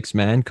Year, Sixth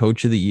Man,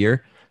 Coach of the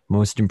Year,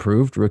 Most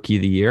Improved, Rookie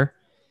of the Year.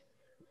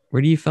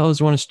 Where do you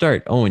fellas want to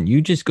start? Owen,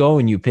 you just go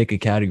and you pick a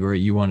category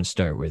you want to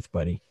start with,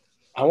 buddy.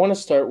 I want to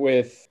start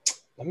with,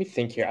 let me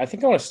think here. I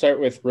think I want to start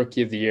with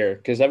Rookie of the Year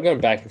because I've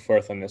gone back and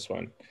forth on this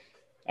one.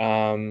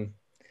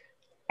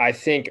 I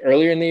think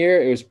earlier in the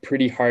year, it was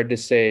pretty hard to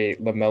say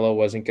LaMelo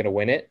wasn't going to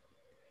win it.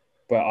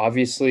 But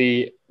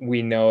obviously,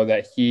 we know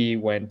that he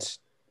went,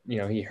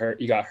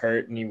 he got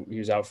hurt and he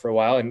was out for a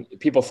while. And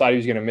people thought he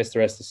was going to miss the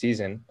rest of the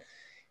season.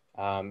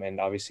 And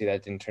obviously,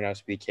 that didn't turn out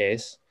to be the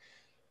case.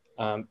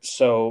 And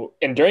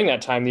during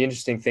that time, the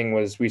interesting thing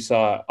was we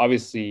saw,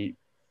 obviously,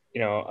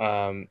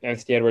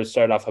 Anthony Edwards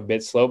started off a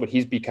bit slow, but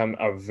he's become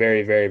a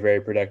very, very,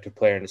 very productive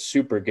player and is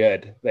super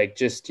good. Like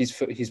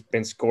he's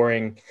been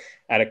scoring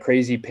at a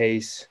crazy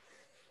pace.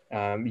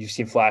 You've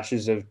seen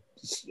flashes of,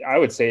 I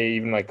would say,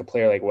 even like a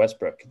player like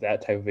Westbrook,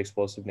 that type of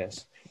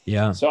explosiveness.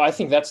 Yeah. So I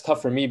think that's tough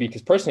for me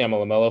because personally, I'm a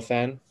LaMelo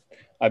fan.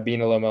 I've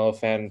been a LaMelo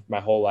fan my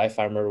whole life.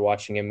 I remember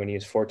watching him when he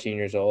was 14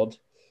 years old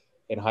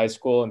in high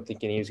school and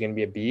thinking he was going to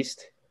be a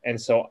beast.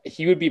 And so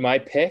he would be my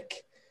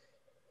pick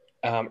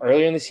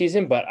earlier in the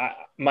season, but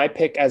my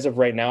pick as of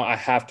right now, I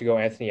have to go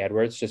Anthony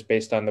Edwards just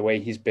based on the way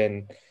he's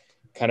been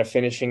kind of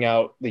finishing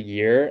out the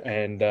year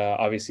and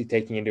obviously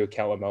taking into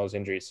account LaMelo's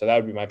injuries. So that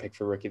would be my pick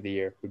for Rookie of the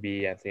Year, would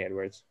be Anthony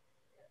Edwards.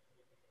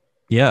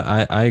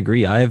 Yeah, I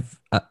agree.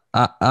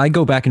 I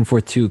go back and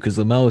forth too because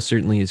LaMelo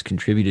certainly has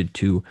contributed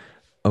to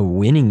a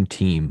winning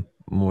team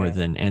more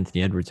than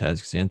Anthony Edwards has,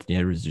 because Anthony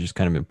Edwards has just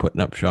kind of been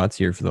putting up shots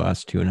here for the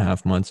last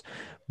 2.5 months.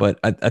 But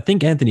I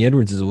think Anthony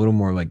Edwards is a little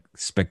more like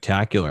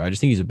spectacular. I just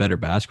think he's a better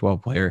basketball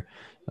player,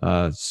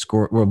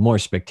 more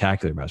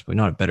spectacular basketball,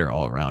 not a better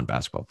all around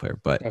basketball player.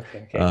 But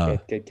Okay,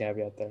 good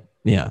caveat there.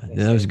 yeah,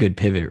 that was a good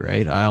pivot,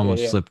 right? I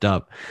almost slipped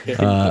up.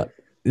 Yeah.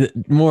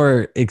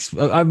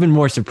 I've been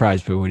more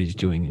surprised by what he's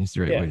doing is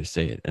the right Yeah. way to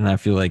say it. And I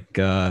feel like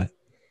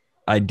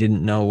I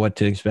didn't know what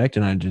to expect,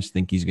 and I just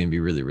think he's going to be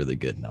really, really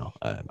good now.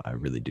 I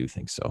really do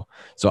think so.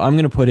 So I'm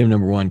going to put him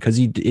number one because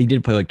he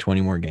did play like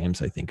 20 more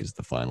games, I think, is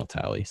the final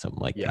tally, something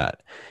like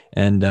that.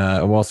 And I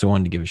also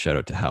wanted to give a shout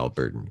out to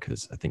Halliburton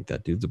because I think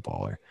that dude's a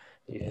baller.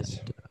 Yes.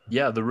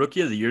 Yeah, the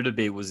Rookie of the Year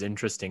debate was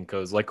interesting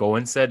because, like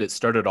Owen said, it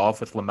started off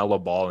with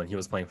LaMelo Ball, and he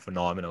was playing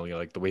phenomenally,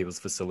 like the way he was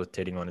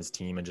facilitating on his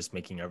team and just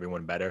making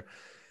everyone better.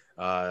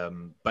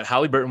 But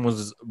Halliburton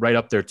was right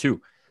up there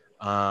too.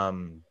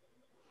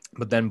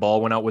 But then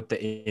Ball went out with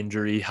the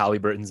injury.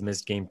 Halliburton's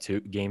missed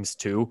games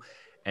too.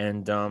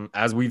 And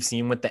as we've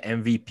seen with the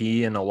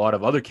MVP and a lot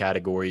of other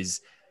categories,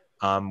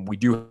 we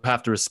do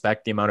have to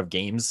respect the amount of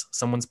games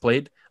someone's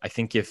played. I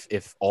think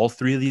if all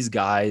three of these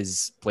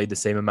guys played the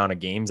same amount of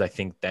games, I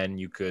think then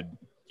you could,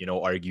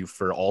 argue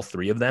for all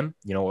three of them,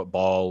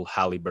 Ball,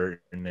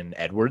 Halliburton, and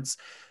Edwards.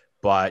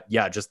 But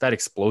yeah, just that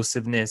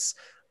explosiveness,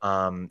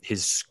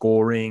 his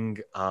scoring,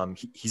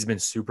 he's been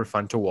super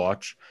fun to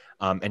watch.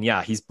 And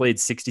yeah, he's played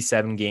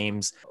 67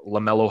 games.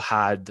 LaMelo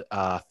had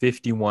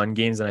 51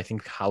 games, and I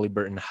think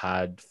Halliburton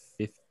had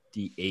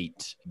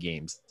 58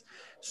 games.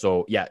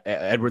 So yeah,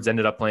 Edwards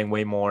ended up playing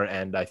way more,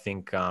 and I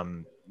think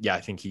I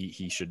think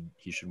he should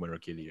win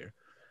Rookie of the Year.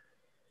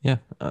 Yeah,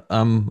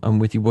 I'm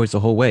with you boys the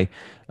whole way.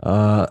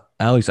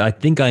 Alex, I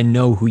think I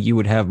know who you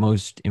would have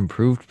most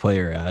improved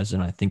player as,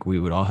 and I think we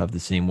would all have the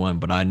same one,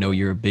 but I know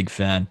you're a big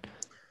fan.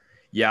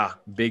 Yeah,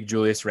 big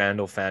Julius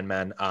Randle fan,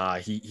 man.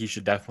 He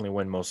should definitely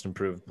win Most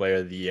Improved Player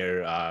of the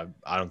Year. I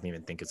don't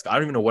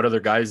even know what other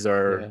guys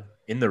are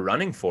in the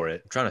running for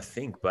it. I'm trying to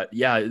think, but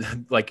yeah,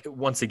 like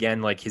once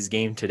again, like his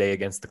game today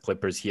against the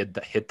Clippers, he had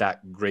hit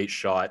that great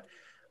shot.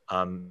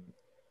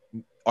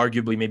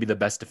 arguably maybe the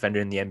best defender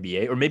in the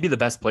NBA, or maybe the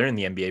best player in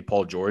the NBA,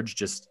 Paul George,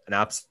 just an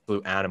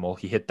absolute animal.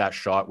 He hit that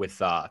shot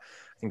with I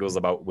think it was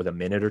about with a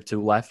minute or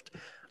two left.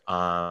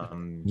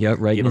 Yeah,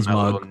 right in Gave him his that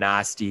little mug.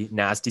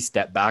 nasty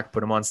step back,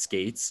 put him on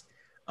skates.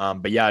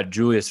 But yeah,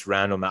 Julius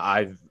Randle, man,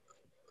 I'm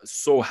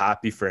so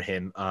happy for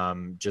him.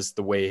 Just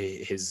the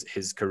way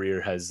his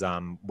career has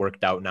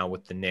worked out now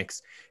with the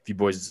Knicks. If you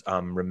boys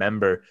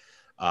remember,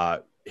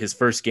 his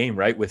first game,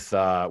 right, with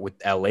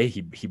LA,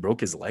 he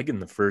broke his leg in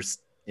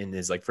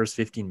his like first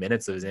 15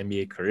 minutes of his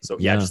NBA career. So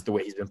yeah, Yeah. just the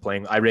way he's been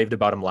playing. I raved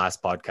about him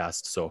last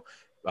podcast. So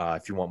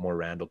if you want more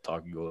Randall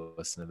talk, you go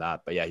listen to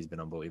that. But yeah, he's been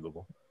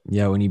unbelievable.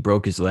 Yeah, when he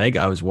broke his leg,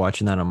 I was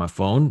watching that on my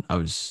phone.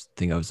 I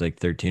think I was like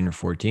 13 or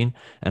 14,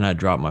 and I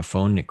dropped my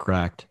phone and it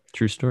cracked.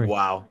 True story.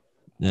 Wow.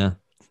 Yeah.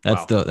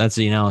 Wow. That's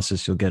the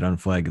analysis you'll get on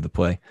Flag of the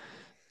Play.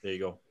 There you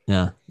go.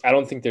 Yeah. I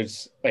don't think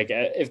there's like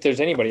if there's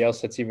anybody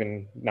else that's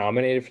even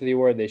nominated for the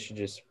award, they should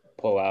just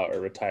pull out or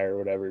retire or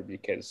whatever,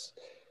 because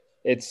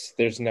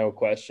there's no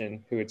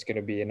question who it's going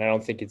to be, and I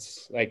don't think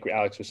it's like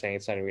Alex was saying,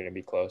 it's not even going to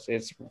be close.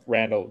 It's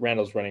Randall.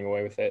 Randall's running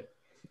away with it,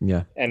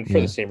 Yeah. and for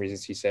the same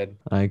reasons he said.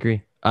 I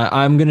agree.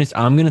 I'm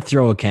gonna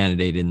throw a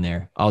candidate in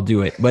there. I'll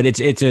do it, but it's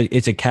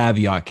a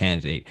caveat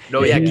candidate.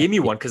 No, yeah, give me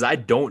one because I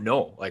don't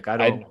know. Like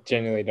I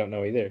genuinely don't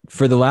know either.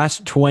 For the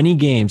last 20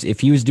 games,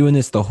 if he was doing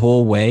this the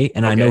whole way,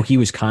 and I know Okay. he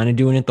was kind of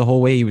doing it the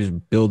whole way, he was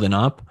building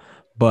up.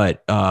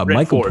 But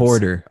Michael Forbes.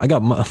 Porter, I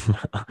got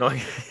No.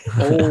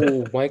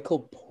 Oh, Michael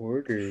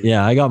Porter.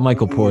 yeah, I got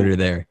Michael Porter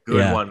there. Good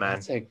Yeah. one, man.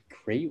 That's a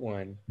great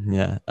one.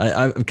 Yeah,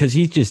 I because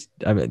he's just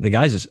the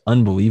guy's just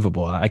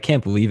unbelievable. I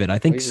can't believe it. I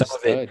think He's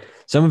a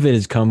some of it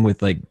has come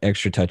with like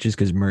extra touches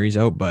because Murray's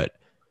out, but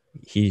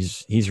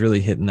he's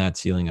really hitting that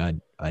ceiling.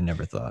 I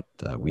never thought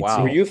we'd Wow.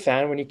 see. Were you a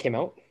fan when he came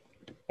out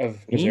of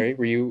Missouri?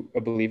 Were you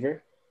a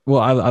believer? Well,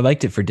 I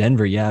liked it for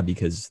Denver, yeah,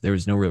 because there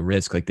was no real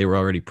risk. Like they were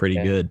already pretty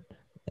Yeah. good,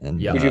 and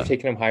Yeah. Would you have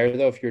taken him higher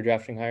though if you were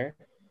drafting higher?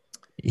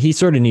 he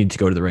sort of needed to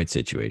go to the right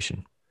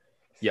situation.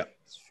 Yeah.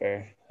 That's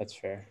fair. That's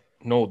fair.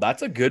 No,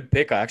 that's a good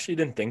pick. I actually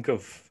didn't think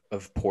of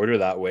Porter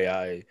that way.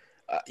 I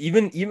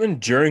even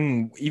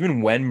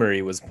when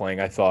Murray was playing,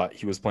 I thought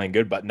he was playing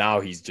good, but now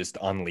he's just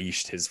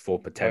unleashed his full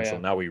potential.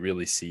 yeah. Now we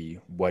really see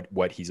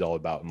what he's all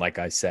about. And like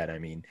I said, I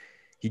mean,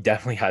 he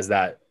definitely has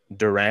that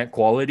Durant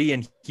quality,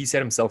 and he said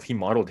himself he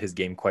modeled his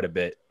game quite a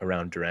bit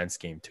around Durant's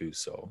game too.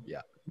 So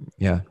yeah.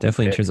 Yeah,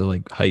 definitely in pick. terms of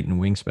like height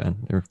and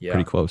wingspan, they're Yeah.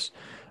 pretty close.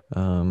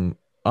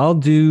 I'll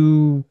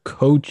do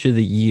Coach of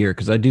the Year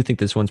because I do think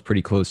this one's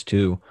pretty close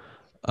too.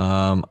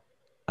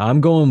 I'm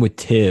going with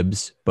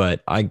Tibbs,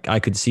 but I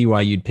could see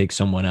why you'd pick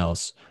someone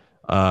else.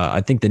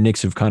 I think the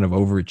Knicks have kind of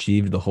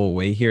overachieved the whole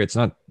way here. It's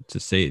not to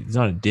say it's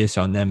not a diss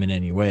on them in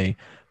any way,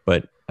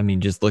 but I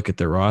mean, just look at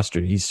their roster.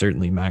 He's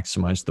certainly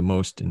maximized the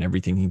most and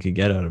everything he could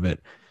get out of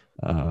it.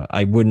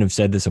 I wouldn't have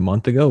said this a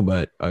month ago,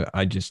 but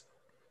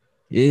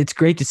it's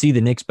great to see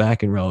the Knicks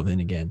back and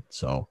relevant again.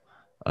 So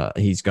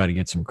he's got to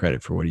get some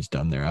credit for what he's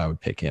done there. I would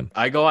pick him.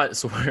 I got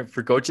so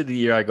for Coach of the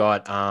Year,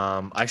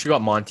 I actually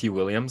got Monty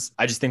Williams.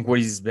 I just think what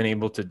he's been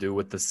able to do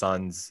with the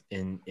Suns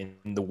in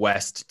the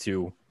West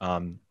too,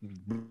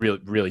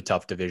 really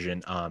tough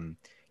division.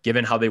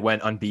 Given how they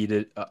went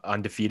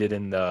undefeated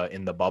in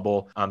the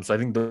bubble, so I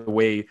think the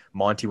way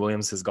Monty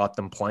Williams has got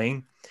them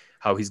playing,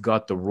 how he's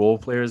got the role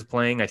players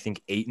playing. I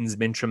think Ayton's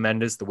been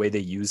tremendous. The way they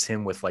use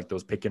him with like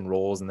those pick and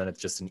rolls, and then it's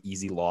just an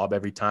easy lob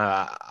every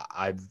time.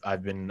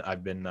 I've been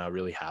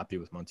really happy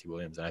with Monty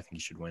Williams, and I think he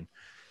should win.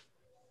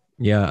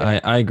 Yeah.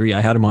 I agree. I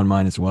had him on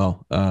mine as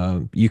well.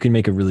 You can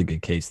make a really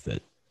good case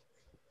that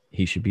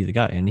he should be the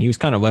guy, and he was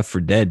kind of left for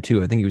dead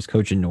too. I think he was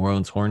coaching New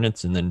Orleans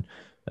Hornets and then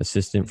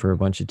assistant for a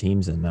bunch of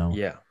teams, and now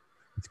Yeah.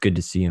 it's good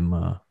to see him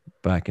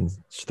back and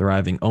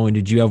thriving. Oh, and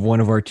did you have one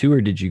of our two,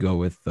 or did you go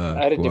with?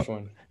 I had a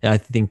different one. Yeah, I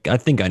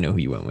think I know who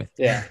you went with.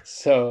 Yeah.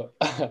 So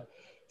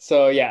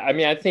yeah, I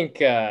mean, I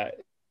think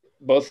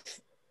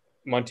both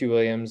Monty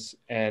Williams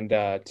and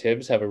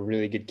Tibbs have a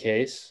really good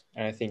case,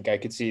 and I think I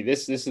could see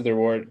this. This is the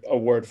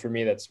award for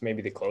me that's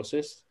maybe the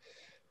closest.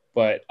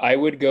 But I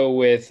would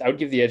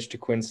give the edge to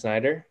Quinn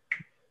Snyder.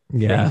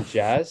 Yeah. From the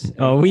Jazz.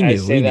 Oh, we I knew.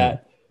 say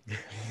that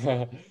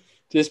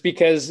just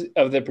because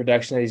of the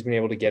production that he's been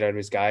able to get out of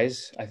his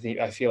guys. I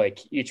feel like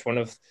each one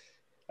of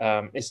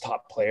his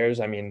top players.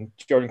 I mean,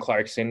 Jordan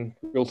Clarkson,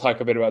 we'll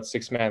talk a bit about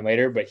six man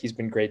later, but he's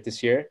been great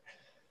this year.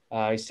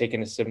 He's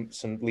taken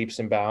some leaps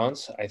and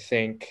bounds. I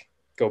think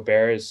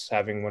Gobert is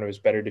having one of his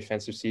better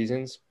defensive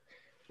seasons,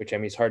 which I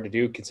mean, it's hard to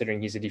do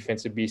considering he's a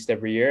defensive beast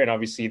every year. And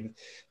obviously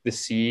the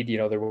seed, you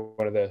know, they're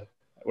one of the,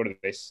 what are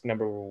they,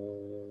 number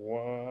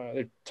one,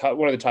 they're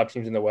one of the top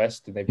teams in the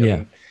West, and they've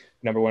been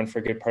number one for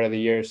a good part of the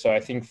year. So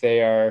I think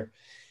they are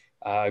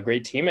a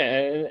great team.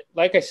 And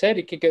like I said,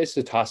 it's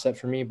a toss up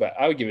for me, but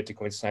I would give it to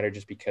Quinn Snyder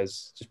just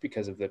because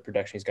of the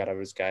production he's got out of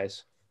his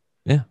guys.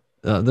 Yeah.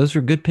 Those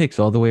are good picks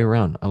all the way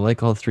around. I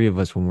like all three of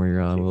us when we're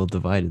a little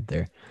divided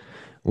there.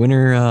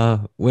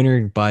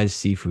 Winner buys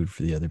seafood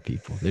for the other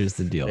people. There's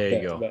the deal.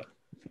 There you go.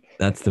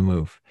 That's the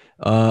move.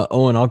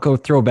 Owen, I'll go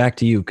throw back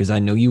to you because I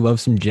know you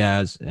love some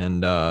Jazz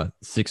and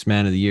sixth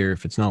man of the year.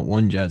 If it's not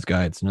one Jazz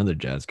guy, it's another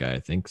Jazz guy, I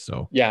think.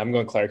 So Yeah, I'm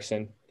going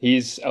Clarkson.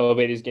 He's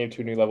elevated his game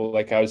to a new level,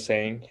 like I was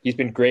saying. He's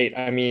been great.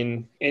 I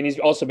mean, and he's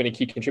also been a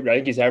key contributor. I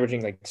think he's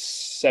averaging like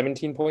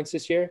 17 points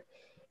this year,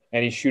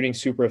 and he's shooting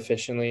super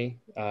efficiently.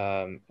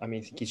 I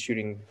mean, I think he's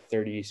shooting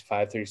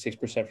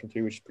 36% from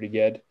three, which is pretty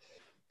good.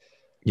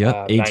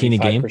 yeah, 18 a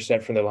game.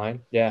 95% from the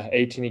line. Yeah,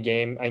 18 a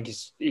game. I think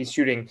he's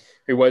shooting.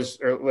 He was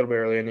a little bit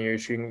earlier in the year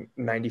shooting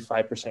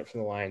 95%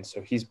 from the line.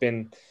 So he's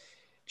been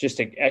just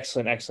an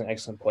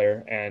excellent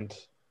player, and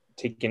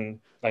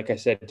taking, like I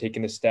said,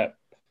 taking the step.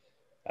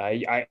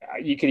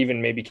 You could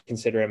even maybe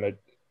consider him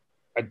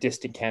a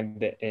distant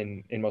candidate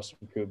in most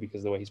improved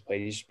because of the way he's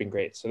played. He's just been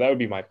great. So that would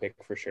be my pick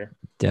for sure.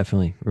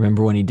 Definitely.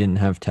 Remember when he didn't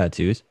have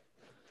tattoos?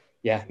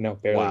 Yeah, no,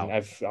 barely. Wow.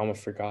 I've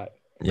almost forgot.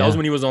 That was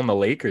when he was on the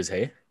Lakers,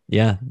 hey?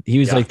 Yeah, he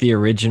was Yeah. like the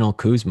original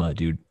Kuzma,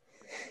 dude.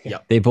 Yeah.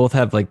 They both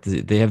have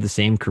they have the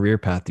same career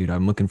path, dude.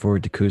 I'm looking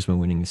forward to Kuzma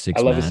winning the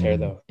sixth I love his man hair,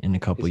 though. in a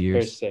couple His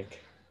years. hair's sick.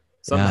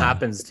 Something Yeah.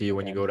 happens to you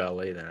when you go to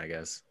LA then, I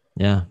guess.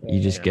 Yeah, you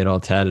just Yeah. get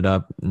all tatted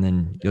up, and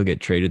then you'll get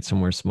traded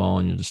somewhere small,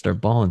 and you'll just start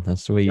balling.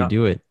 That's the way you Yeah.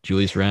 do it.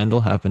 Julius Randle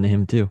happened to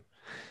him too.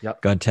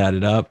 Yep. Got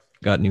tatted up,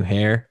 got new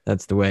hair.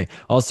 That's the way.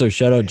 Also,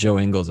 shout out Joe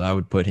Ingles. I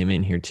would put him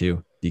in here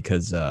too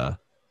because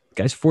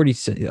guy's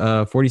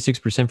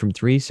 46% from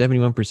three,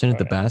 71% at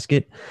the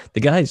basket. The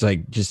guy's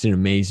like just an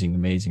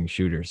amazing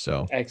shooter.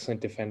 So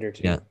Excellent defender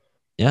too.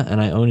 yeah, and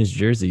I own his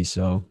jersey.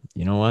 So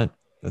you know what?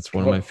 That's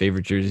one of my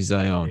favorite jerseys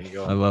I own. There you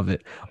go. I love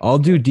it. I'll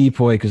do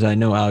Depoy because I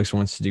know Alex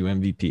wants to do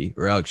MVP,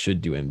 or Alex should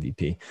do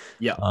MVP.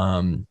 Yeah.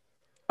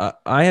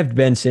 I have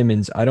Ben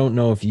Simmons. I don't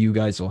know if you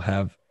guys will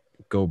have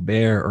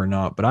Gobert or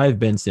not, but I have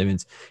Ben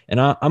Simmons, and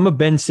I'm a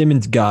Ben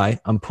Simmons guy.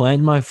 I'm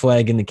planting my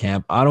flag in the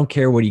camp. I don't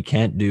care what he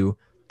can't do.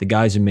 The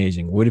guy's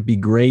amazing. Would it be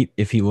great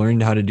if he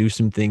learned how to do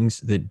some things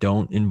that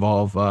don't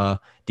involve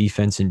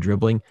defense and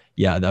dribbling?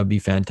 Yeah, that'd be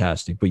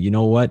fantastic. But you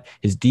know what?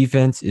 His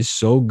defense is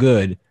so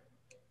good.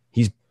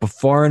 He's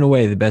far and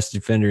away the best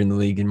defender in the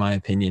league, in my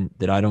opinion,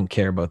 that I don't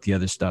care about the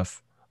other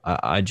stuff.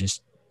 I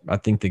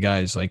think the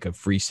guy is like a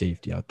free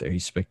safety out there.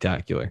 He's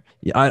spectacular.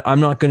 Yeah, I'm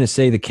not going to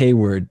say the K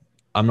word.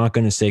 I'm not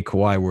going to say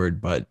Kawhi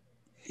word, but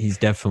he's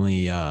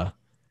definitely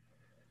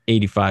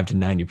 85 to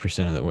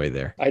 90% of the way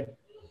there.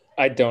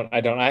 I don't.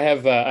 I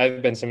have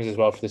Ben Simmons as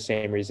well for the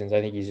same reasons.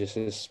 I think he's just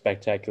a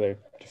spectacular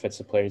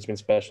defensive player. He's been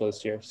special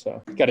this year.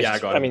 So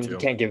I mean, you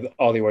can't give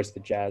all the awards to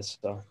the Jazz.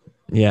 So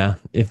yeah,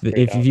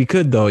 if you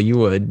could though, you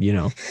would. You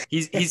know,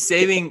 He's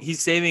saving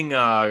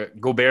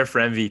Gobert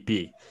for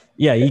MVP.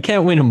 yeah, you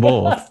can't win them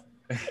both.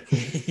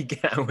 He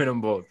can't win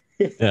them both.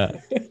 Yeah.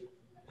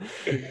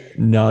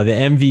 No, the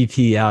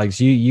MVP, Alex.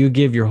 You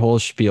give your whole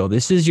spiel.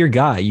 This is your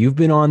guy. You've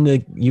been on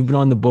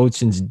the boat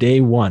since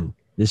day one.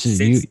 This is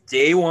Since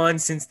day one,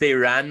 since they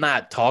ran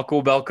that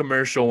Taco Bell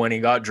commercial when he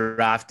got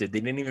drafted. They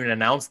didn't even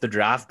announce the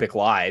draft pick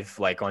live,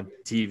 like on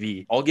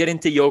TV. I'll get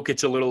into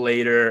Jokic a little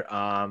later.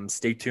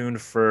 Stay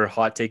tuned for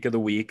Hot Take of the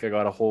Week. I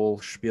got a whole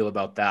spiel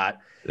about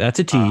that. That's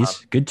a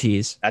tease. Good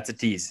tease. That's a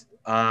tease.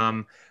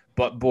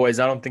 But boys,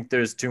 I don't think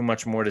there's too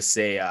much more to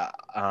say. Yeah,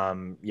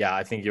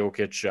 I think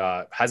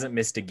Jokic hasn't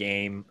missed a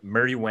game.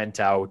 Murray went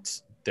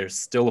out. They're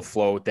still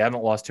afloat. They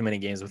haven't lost too many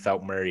games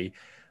without Murray.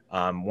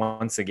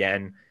 Once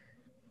again,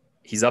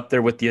 he's up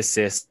there with the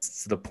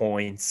assists, the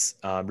points,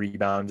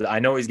 rebounds. I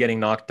know he's getting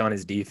knocked on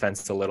his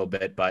defense a little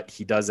bit, but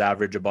he does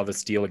average above a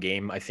steal a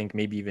game. I think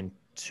maybe even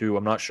two.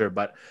 I'm not sure,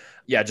 but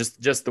yeah,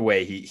 just the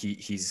way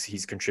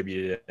he's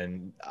contributed,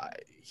 and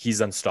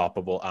he's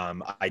unstoppable.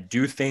 I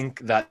do think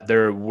that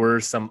there were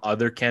some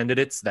other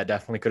candidates that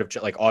definitely could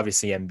have, like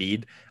obviously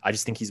Embiid. I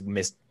just think he's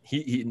missed.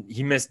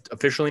 He missed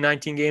officially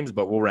 19 games,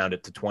 but we'll round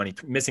it to 20.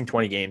 Missing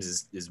 20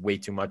 games is way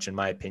too much in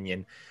my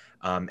opinion.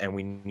 And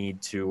we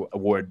need to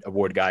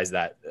award guys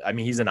that, I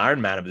mean, he's an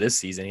Iron Man of this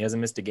season. He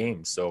hasn't missed a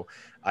game. So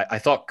I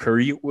thought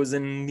Curry was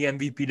in the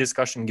MVP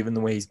discussion, given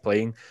the way he's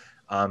playing.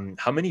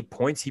 How many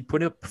points he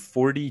put up?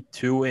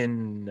 42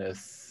 in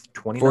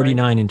 29?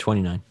 49 and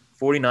 29.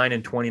 49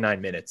 and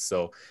 29 minutes.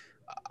 So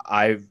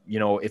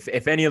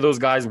if any of those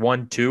guys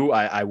won two,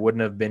 I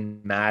wouldn't have been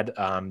mad.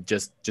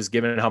 Just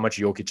given how much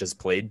Jokic has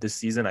played this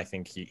season, I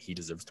think he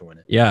deserves to win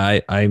it. Yeah,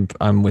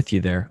 I'm with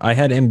you there. I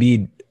had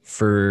Embiid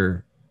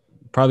for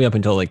probably up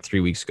until like 3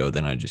 weeks ago.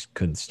 Then I just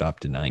couldn't stop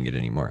denying it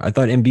anymore. I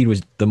thought Embiid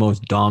was the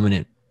most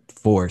dominant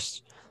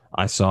force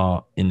I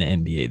saw in the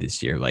NBA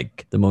this year,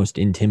 like the most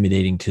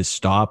intimidating to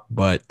stop,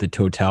 but the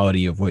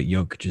totality of what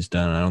Jokic has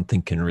done, I don't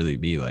think can really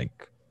be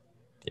like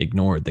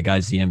ignored. The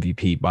guy's the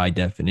MVP by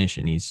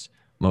definition. He's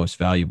most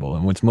valuable.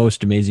 And what's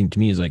most amazing to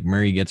me is like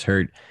Murray gets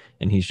hurt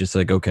and he's just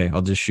like, okay,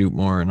 I'll just shoot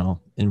more and I'll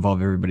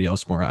involve everybody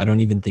else more. I don't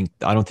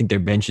think their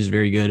bench is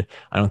very good.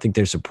 I don't think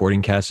their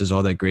supporting cast is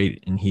all that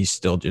great. And he's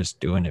still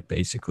just doing it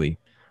basically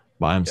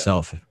by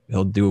himself. Yeah.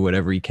 He'll do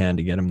whatever he can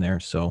to get him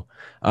there. So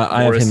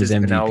I have him as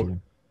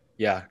MVP.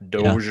 Yeah,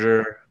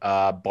 Dozier,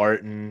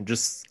 Barton.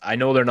 Just I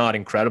know they're not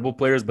incredible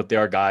players, but they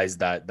are guys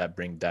that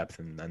bring depth,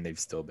 and they've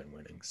still been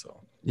winning.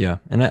 So yeah,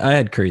 and I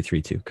had Curry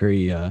 3 too.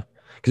 Curry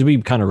because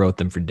we kind of wrote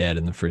them for dead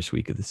in the first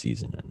week of the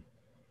season,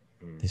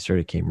 and they sort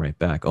of came right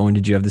back. Owen,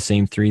 did you have the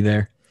same three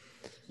there?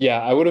 Yeah,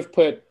 I would have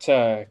put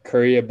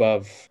Curry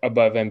above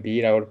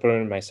Embiid. I would have put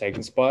him in my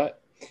second spot.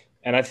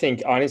 And I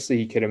think, honestly,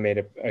 he could have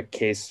made a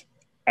case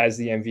as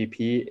the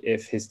MVP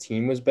if his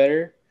team was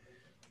better.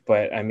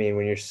 But, I mean,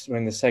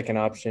 when the second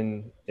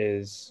option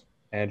is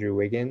Andrew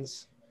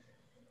Wiggins,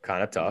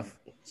 Kind of tough.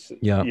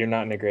 Yeah. you're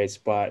not in a great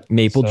spot.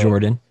 Maple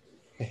Jordan.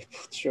 Maple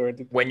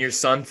Jordan. When your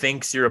son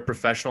thinks you're a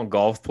professional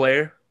golf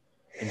player,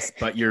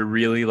 but you're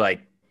really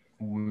like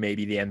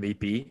maybe the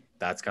MVP,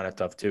 that's kind of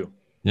tough too.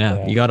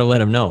 Yeah, you got to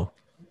let him know.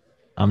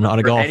 I'm not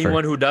a For golfer.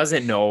 anyone who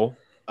doesn't know,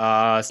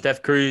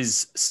 Steph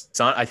Curry's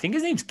son, I think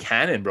his name's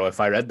Cannon, bro, if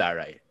I read that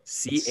right.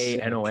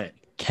 Canon.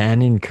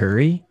 Cannon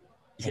Curry?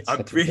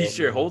 I'm pretty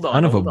sure. Hold on.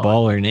 Kind of a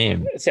baller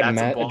name. It's a That's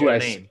a dude, baller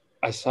name.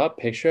 I saw a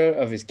picture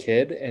of his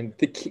kid, and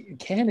the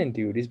Cannon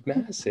dude is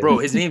massive. Bro,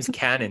 his name's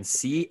Cannon.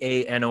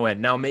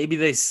 Canon. Now maybe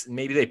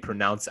they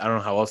pronounce. I don't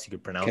know how else you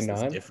could pronounce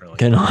this differently.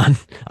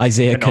 Kanan.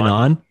 Isaiah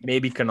Kanan.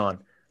 Maybe Kanan.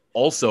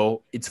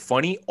 Also, it's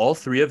funny. All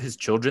three of his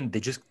children, they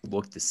just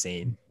look the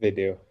same. They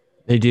do.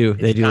 They do.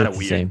 They It's do kind look of the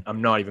weird. same.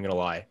 I'm not even gonna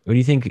lie. What do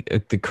you think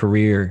the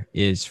career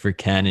is for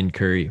Cannon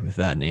Curry with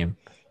that name?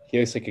 He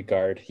looks like a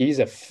guard. He's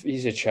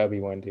a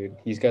chubby one, dude.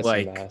 He's got some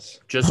Like mass.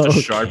 just a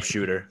Okay.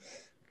 sharpshooter.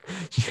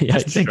 Yeah, I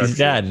think his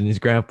dad and his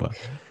grandpa.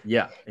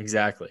 Yeah,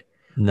 exactly.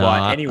 No,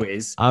 But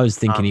anyways, I was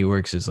thinking he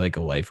works as like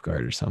a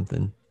lifeguard or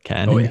something.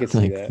 Cannon. Oh, yeah. I could see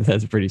Like, that.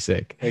 that's pretty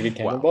sick. Like a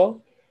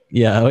cannonball?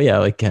 Yeah. Oh yeah,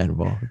 like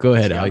Cannonball. Go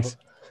ahead, Alex.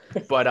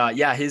 but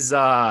yeah, his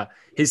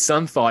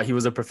son thought he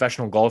was a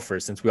professional golfer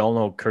since we all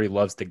know Curry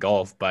loves to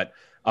golf, but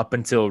up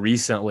until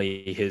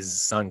recently, his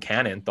son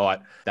Cannon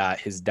thought that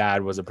his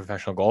dad was a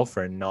professional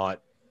golfer and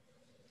not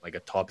like a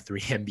top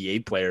 3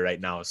 NBA player right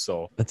now.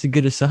 So That's a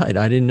good aside.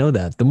 I didn't know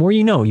that. The more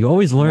you know, you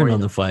always learn you on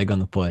know. the flag on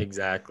the play.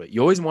 exactly,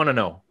 you always want to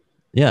know.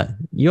 Yeah,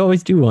 you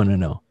always do want to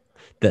know.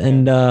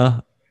 And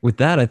with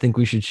that, I think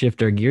we should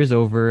shift our gears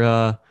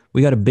over.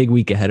 We got a big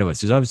week ahead of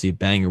us. There's obviously a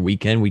banger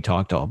weekend. We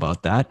talked all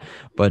about that,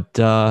 but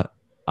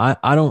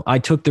I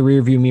took the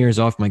rear view mirrors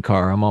off my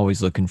car. I'm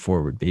always looking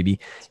forward, baby.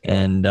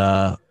 And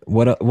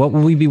what will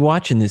we be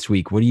watching this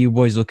week? What are you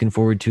boys looking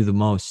forward to the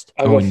most?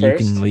 I'll go And you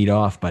first. can lead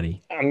off,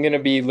 buddy. I'm gonna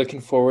be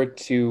looking forward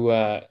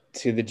to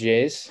the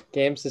Jays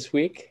games this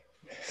week.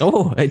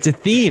 Oh, it's a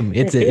theme.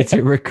 It's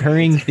a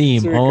recurring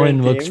theme. a recurring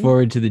Owen looks theme.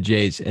 forward to the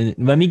Jays, and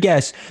let me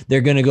guess,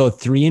 they're going to go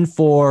 3-4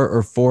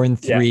 or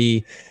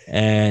 4-3,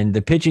 and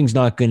the pitching's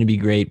not going to be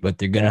great, but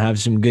they're going to have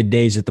some good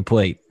days at the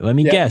plate. Let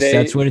me guess,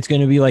 that's what it's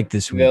going to be like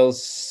this week. They'll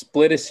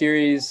split a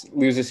series,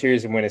 lose a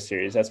series, and win a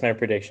series. That's my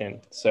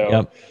prediction.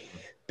 So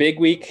big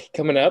week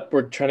coming up.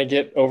 We're trying to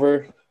get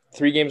over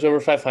 3 games over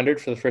 500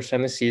 for the first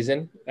time this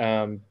season.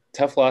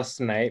 Tough loss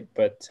tonight,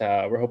 but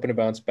we're hoping to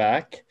bounce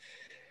back.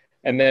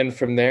 And then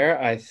from there,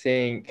 I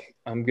think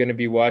I'm going to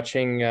be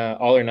watching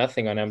All or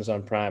Nothing on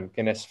Amazon Prime.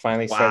 Going to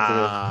finally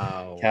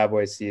start the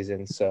Cowboys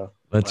season. So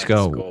Let's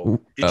go.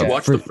 Did you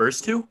watch the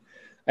first 2?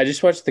 I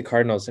just watched the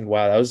Cardinals, and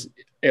wow,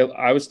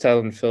 I was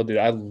telling Phil, dude,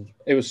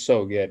 it was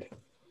so good.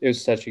 It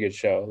was such a good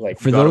show. Like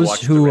for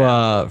those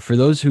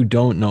who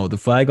don't know, the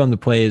flag on the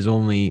play is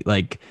only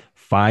like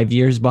 5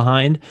 years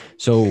behind.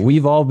 So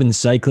we've all been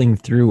cycling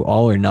through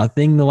All or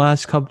Nothing the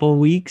last couple of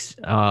weeks.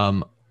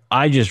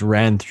 I just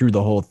ran through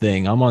the whole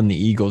thing. I'm on the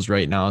Eagles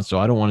right now, so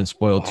I don't want to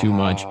spoil too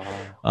much.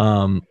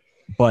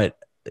 But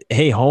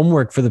hey,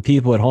 homework for the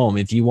people at home.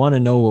 If you want to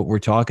know what we're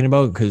talking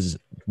about, because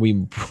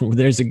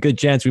there's a good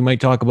chance we might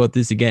talk about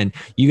this again.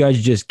 You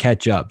guys just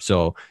catch up.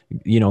 So,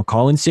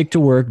 call in sick to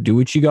work, do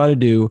what you got to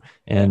do,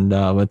 and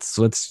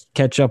let's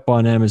catch up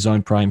on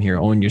Amazon Prime here.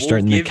 Owen, you're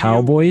starting the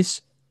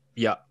Cowboys.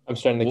 Yeah, I'm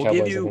starting the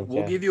Cowboys.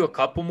 We'll give you a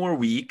couple more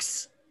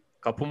weeks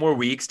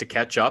to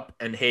catch up.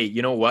 And hey,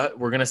 you know what?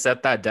 We're gonna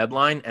set that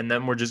deadline, and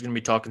then we're just gonna be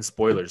talking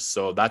spoilers.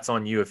 So that's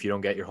on you if you don't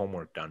get your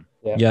homework done.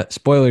 Yeah,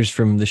 spoilers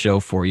from the show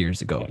 4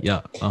 years ago.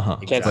 Yeah,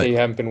 Can't say you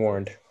haven't been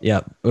warned. Yeah,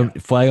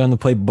 Flag on the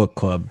Play book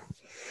club.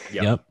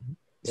 Yep.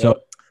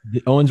 So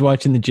Owen's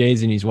watching the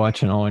Jays, and he's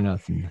watching All or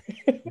Nothing.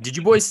 Did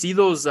you boys see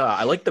those?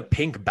 I like the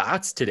pink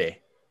bats today.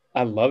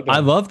 I love them. I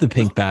love the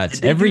pink bats.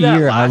 Did they Every do that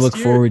year I last look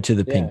year? forward to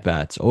the pink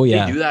bats. Oh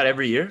yeah. They do that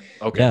every year?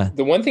 Okay. Yeah.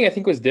 The one thing I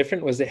think was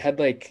different was they had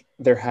like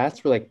their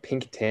hats were like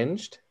pink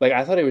tinged. Like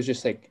I thought it was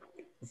just like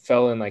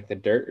fell in like the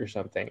dirt or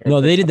something. Or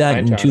No, they did that some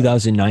in French on it.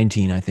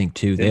 2019, I think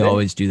too. They they?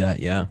 always do that.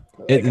 Yeah.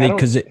 Like, I don't-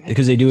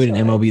 Because they do it in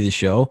MLB The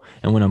Show,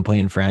 and when I'm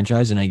playing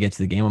franchise and I get to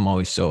the game, I'm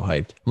always so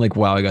hyped. I'm like,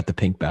 wow, I got the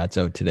pink bats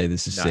out today.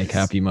 This is sick. Nice.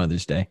 Happy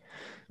Mother's Day.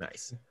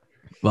 Nice.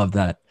 Love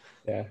that.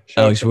 Yeah.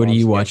 Shout out Alex, to what are moms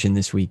you again. watching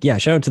this week? Yeah,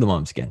 shout out to the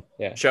moms again.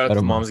 Yeah. Shout out Shout to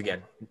out moms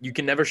again. You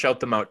can never shout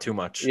them out too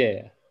much.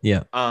 Yeah.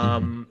 Yeah.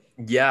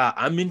 Yeah,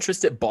 I'm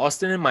interested.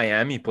 Boston and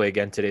Miami play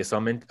again today. So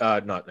I'm in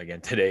not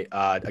again today,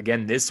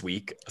 again this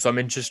week. So I'm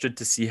interested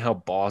to see how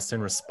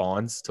Boston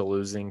responds to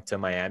losing to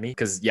Miami.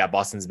 Because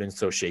Boston's been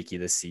so shaky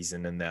this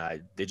season, and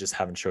they just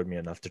haven't showed me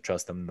enough to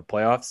trust them in the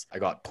playoffs. I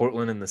got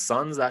Portland and the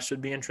Suns. That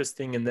should be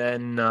interesting. And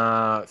then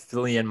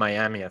Philly and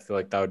Miami. I feel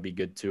like that would be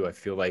good too. I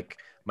feel like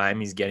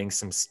Miami's getting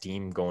some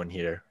steam going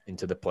here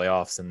into the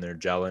playoffs, and they're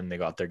gelling. They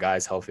got their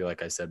guys healthy,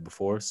 like I said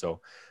before. So,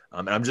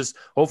 and I'm just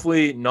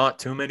hopefully not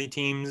too many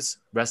teams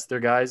rest their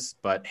guys.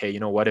 But hey, you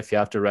know what? If you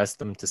have to rest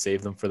them to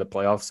save them for the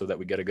playoffs so that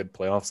we get a good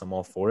playoffs, I'm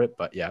all for it.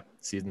 But yeah,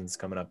 season's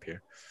coming up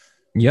here.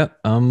 Yep,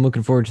 I'm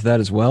looking forward to that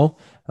as well.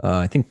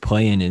 I think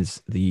play-in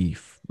is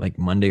like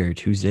Monday or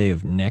Tuesday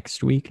of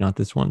next week, not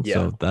this one. Yeah.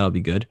 So that'll be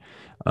good.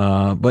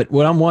 But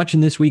what I'm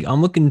watching this week,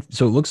 I'm looking.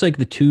 So it looks like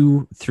the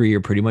 2-3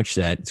 are pretty much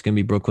set. It's going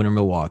to be Brooklyn or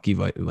Milwaukee.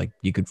 Like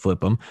you could flip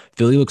them.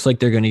 Philly looks like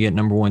they're going to get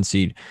number 1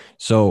 seed.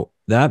 So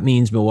that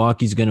means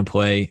Milwaukee's going to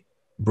play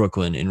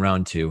Brooklyn in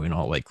round 2 in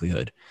all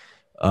likelihood.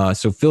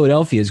 So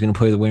Philadelphia is going to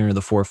play the winner of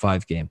the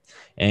 4-5 game.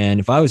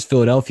 And if I was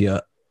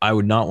Philadelphia, I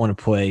would not want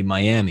to play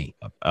Miami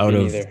out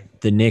of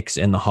the Knicks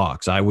and the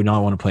Hawks. I would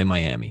not want to play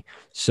Miami.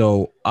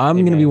 So I'm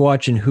going to be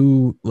watching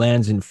who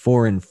lands in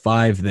 4 and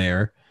 5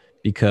 there,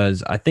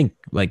 because I think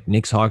like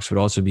Knicks Hawks would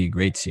also be a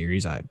great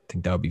series. I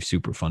think that would be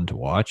super fun to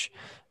watch.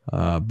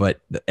 But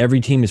every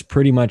team is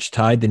pretty much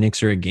tied. The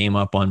Knicks are a game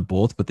up on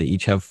both, but they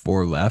each have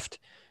 4 left.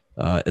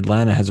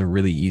 Atlanta has a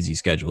really easy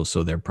schedule,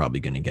 so they're probably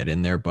going to get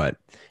in there. But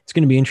it's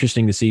going to be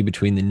interesting to see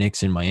between the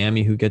Knicks and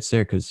Miami who gets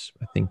there, because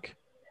I think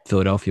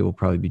Philadelphia will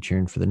probably be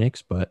cheering for the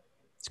Knicks, but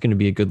it's going to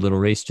be a good little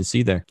race to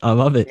see there. I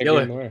love it.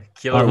 Killer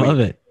I love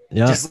it.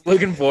 Yeah. Just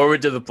looking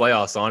forward to the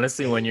playoffs.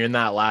 Honestly, when you're in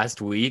that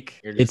last week,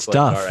 you're just it's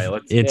tough. All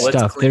right, it's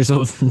tough. There's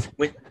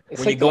when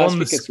you go on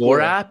the score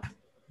app,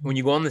 when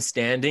you go on the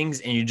standings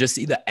and you just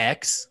see the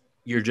X,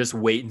 you're just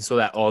waiting so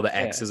that all the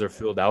X's are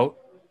filled out.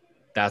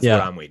 That's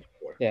what I'm waiting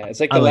for. Yeah, it's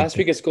like the last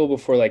week of school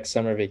before like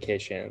summer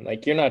vacation.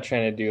 Like you're not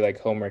trying to do like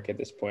homework at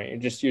this point.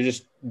 You're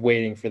just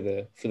waiting for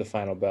the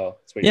final bell.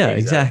 That's what you're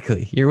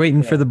exactly. You're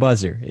waiting for the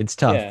buzzer. It's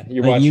tough. Yeah,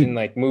 you're watching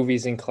like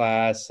movies in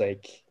class,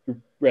 like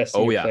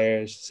resting your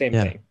players. Same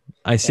thing.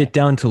 I sit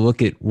down to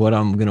look at what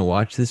I'm gonna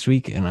watch this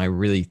week, and I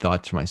really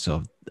thought to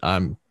myself,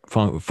 I'm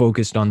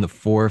focused on the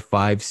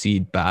 4-5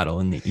 seed battle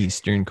in the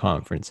Eastern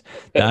Conference.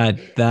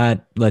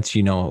 That lets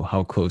you know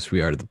how close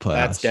we are to the playoffs.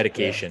 That's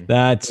dedication.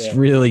 That's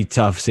really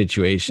tough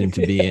situation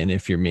to be in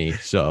if you're me.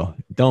 So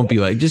don't be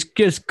like,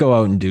 just go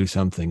out and do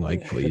something,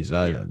 like, please.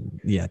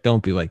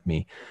 Don't be like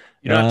me.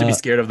 You don't have to be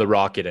scared of the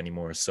Rocket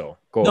anymore. So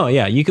go. No,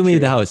 you can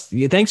leave the house.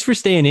 Thanks for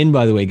staying in,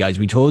 by the way, guys.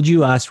 We told you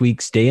last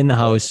week, stay in the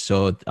house.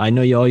 So I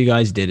know all you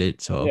guys did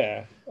it. So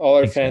yeah, all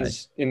our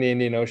fans in the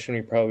Indian Ocean,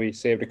 we probably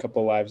saved a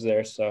couple lives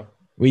there. So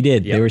we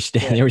did. Yep.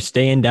 They were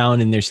staying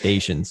down in their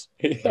stations.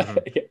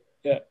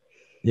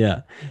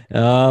 Yeah.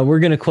 We're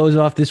gonna close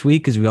off this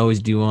week, as we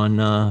always do on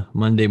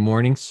Monday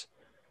mornings,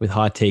 with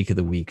hot take of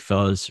the week,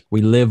 fellas. We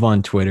live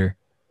on Twitter,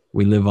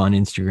 we live on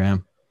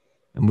Instagram,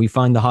 and we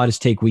find the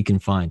hottest take we can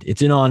find.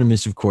 It's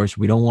anonymous, of course.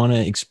 We don't want to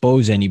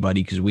expose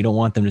anybody because we don't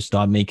want them to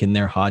stop making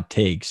their hot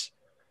takes.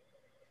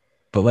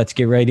 But let's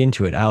get right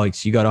into it.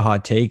 Alex, you got a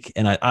hot take,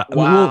 and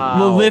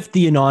we'll lift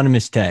the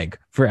anonymous tag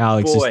for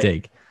Alex's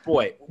take.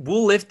 Boy,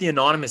 we'll lift the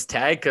anonymous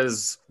tag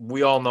because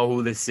we all know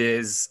who this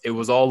is. It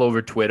was all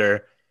over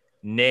Twitter.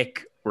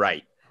 Nick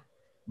Wright.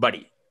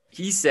 Buddy,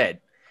 he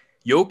said,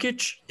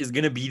 Jokic is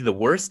going to be the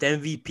worst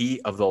MVP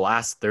of the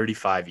last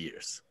 35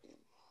 years.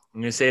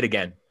 I'm going to say it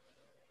again.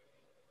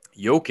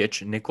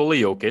 Nikola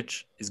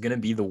Jokic, is going to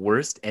be the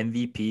worst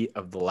MVP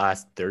of the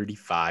last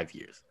 35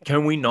 years.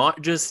 Can we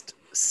not just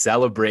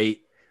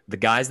celebrate the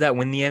guys that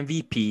win the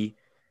MVP,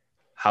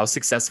 how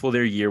successful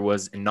their year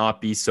was, and not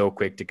be so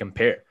quick to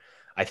compare?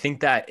 I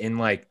think that in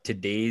like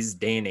today's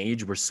day and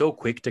age, we're so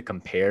quick to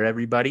compare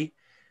everybody.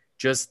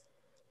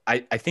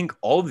 I think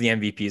all of the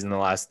MVPs in the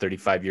last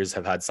 35 years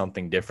have had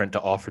something different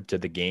to offer to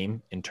the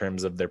game in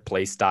terms of their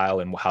play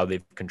style and how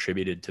they've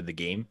contributed to the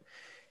game.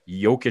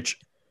 Jokic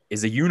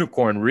is a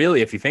unicorn,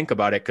 really, if you think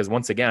about it, because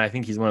once again, I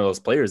think he's one of those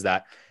players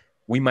that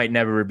we might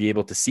never be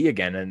able to see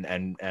again.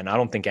 And I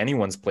don't think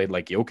anyone's played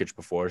like Jokic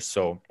before.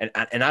 So,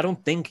 and I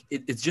don't think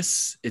it's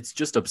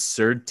just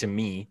absurd to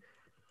me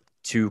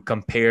to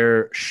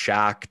compare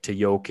Shaq to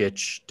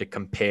Jokic, to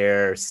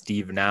compare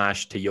Steve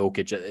Nash to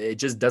Jokic. It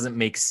just doesn't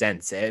make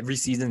sense. Every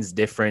season's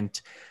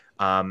different.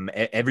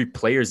 Every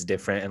player is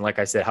different. And like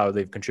I said, how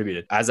they've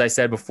contributed. As I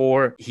said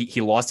before, he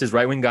lost his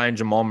right wing guy in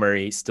Jamal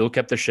Murray, still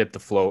kept the ship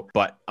afloat.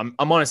 But I'm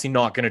honestly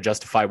not going to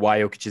justify why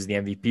Jokic is the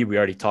MVP. We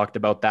already talked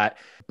about that.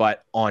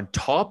 But on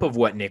top of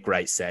what Nick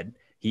Wright said,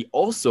 he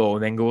also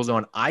then goes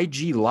on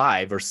IG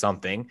Live or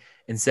something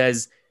and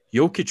says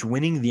Jokic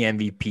winning the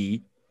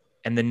MVP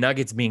and the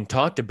Nuggets being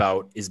talked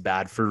about is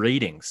bad for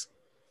ratings.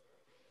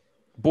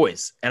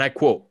 Boys, and I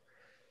quote,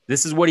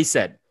 this is what he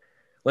said.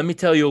 Let me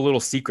tell you a little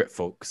secret,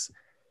 folks.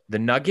 The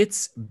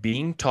Nuggets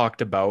being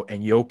talked about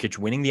and Jokic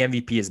winning the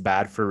MVP is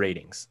bad for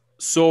ratings.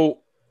 So,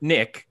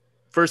 Nick,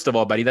 first of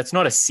all, buddy, that's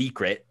not a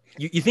secret.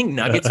 You think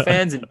Nuggets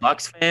fans and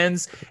Bucks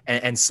fans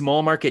and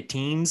small market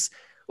teams,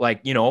 like,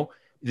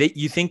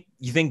 you think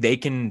they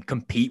can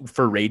compete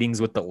for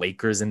ratings with the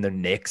Lakers and the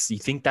Knicks? You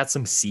think that's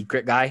some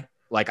secret, guy?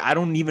 Like, I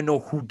don't even know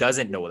who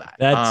doesn't know that.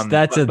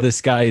 That's the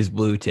sky is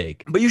blue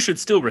take. But you should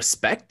still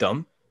respect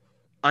them.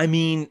 I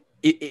mean,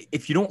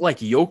 if you don't like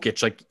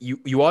Jokic, like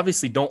you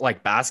obviously don't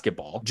like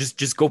basketball.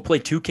 Just go play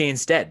 2K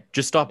instead.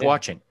 Just stop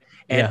watching.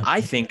 And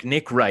I think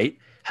Nick Wright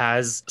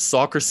has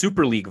soccer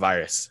Super League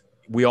virus.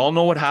 We all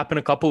know what happened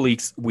a couple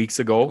weeks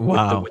ago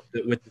with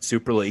the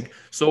Super League.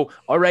 So,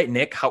 all right,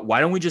 Nick, why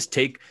don't we just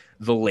take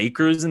the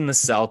Lakers and the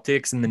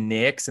Celtics and the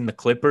Knicks and the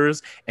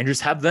Clippers and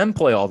just have them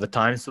play all the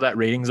time so that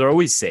ratings are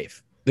always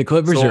safe? The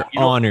Clippers are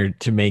honored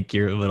to make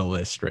your little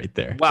list right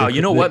there. Wow,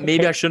 you know what?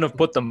 Maybe I shouldn't have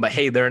put them, but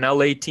hey, they're an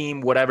LA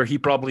team, whatever. He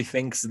probably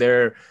thinks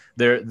they're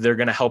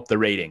gonna help the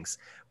ratings.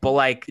 But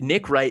like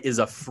Nick Wright is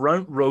a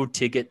front row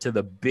ticket to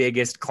the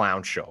biggest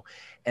clown show.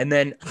 And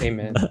then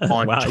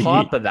on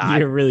top of that,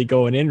 you're really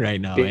going in right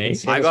now, eh?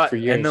 And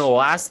then the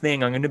last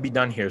thing, I'm gonna be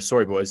done here.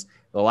 Sorry, boys.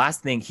 The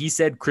last thing, he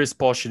said Chris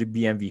Paul should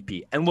be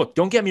MVP. And look,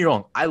 don't get me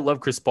wrong. I love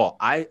Chris Paul.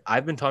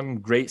 I've been talking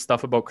great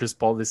stuff about Chris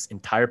Paul this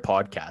entire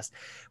podcast.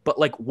 But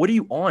like, what are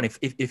you on?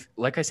 If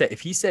like I said, if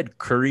he said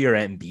Curry or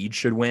Embiid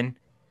should win,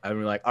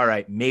 I'm like, all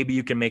right, maybe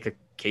you can make a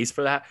case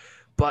for that.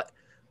 But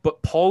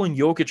Paul and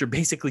Jokic are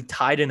basically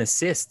tied in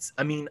assists.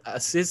 I mean,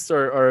 assists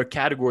are a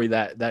category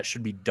that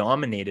should be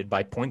dominated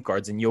by point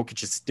guards, and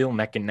Jokic is still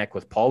neck and neck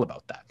with Paul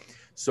about that.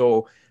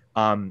 So,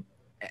 and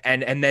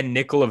then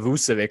Nikola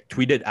Vucevic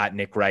tweeted at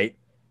Nick Wright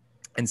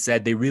and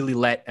said they really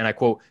let, and I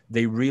quote,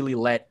 they really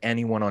let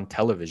anyone on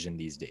television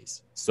these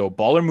days. So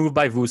baller move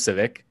by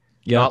Vucevic.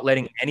 Not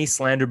letting any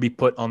slander be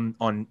put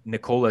on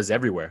Nicola's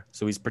everywhere.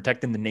 So he's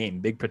protecting the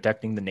name,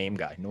 protecting the name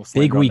guy. No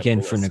slander. Big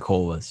weekend for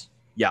Nicola's.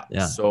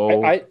 Yeah. So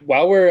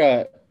while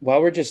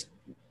we're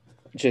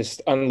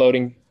just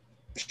unloading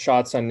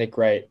shots on Nick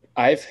Wright,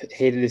 I've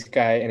hated this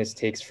guy and his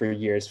takes for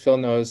years. Phil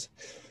knows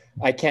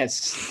I can't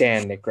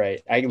stand Nick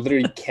Wright. I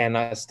literally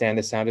cannot stand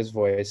the sound of his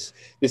voice.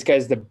 This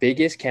guy's the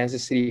biggest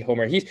Kansas City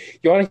homer. You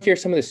want to hear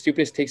some of the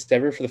stupidest takes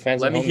ever for the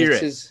fans? Let me hear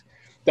it. Is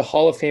the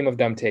Hall of Fame of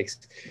dumb takes.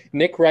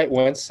 Nick Wright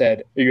once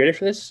said, "Are you ready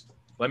for this?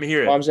 Let me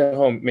hear it. Moms at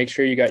home, make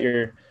sure you got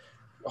your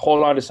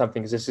hold on to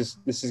something because this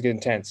is getting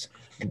intense."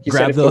 He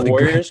grab said, the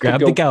Warriors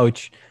grab the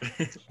couch,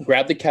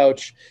 grab the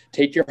couch,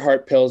 take your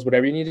heart pills,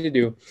 whatever you need to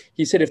do.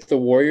 He said if the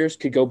Warriors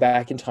could go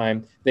back in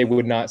time, they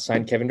would not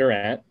sign Kevin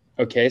Durant.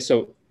 Okay,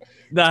 so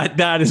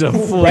that is a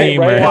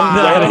flamer.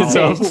 That is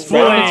a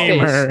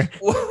flamer.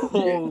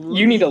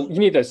 You need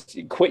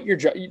to quit your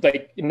job.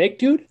 Like Nick,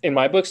 dude, in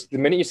my books, the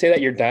minute you say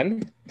that, you're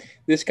done.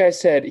 This guy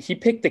said he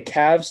picked the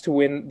Cavs to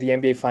win the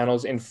NBA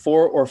Finals in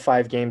 4 or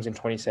 5 games in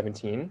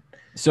 2017.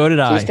 So did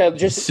I.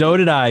 So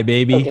did I,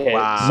 baby. Okay,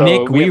 wow. So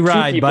Nick, we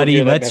ride,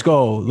 buddy. Let's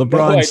go.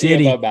 LeBron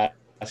City. About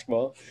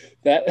basketball.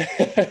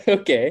 That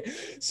okay.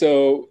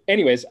 So,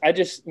 anyways,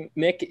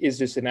 Nick is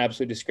just an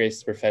absolute disgrace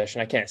to the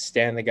profession. I can't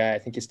stand the guy. I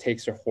think his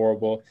takes are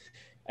horrible.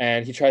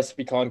 And he tries to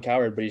be Colin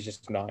Coward, but he's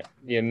just not.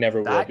 He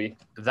never will be.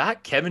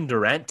 That Kevin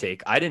Durant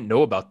take, I didn't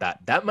know about that.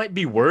 That might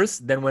be worse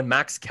than when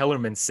Max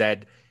Kellerman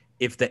said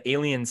if the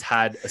aliens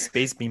had a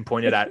space beam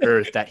pointed at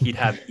Earth, that he'd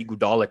have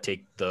Iguodala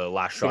take the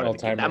last shot of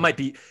the game. That might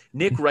be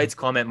Nick Wright's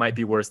comment might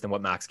be worse than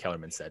what Max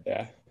Kellerman said.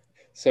 Yeah.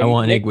 So I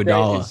want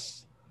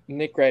Iguodala.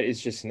 Nick Wright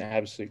is just an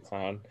absolute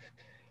clown.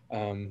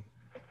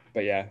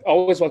 But yeah,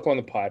 always welcome on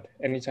the pod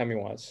anytime he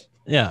wants.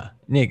 Yeah,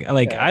 Nick. I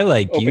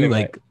like you.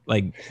 Like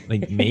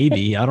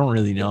maybe I don't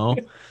really know.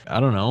 I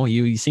don't know.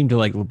 You seem to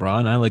like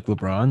LeBron. I like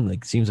LeBron.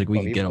 Like seems like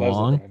we could get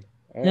along.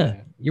 Yeah,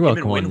 you're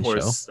welcome on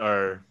the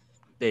show.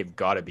 They've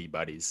got to be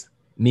buddies.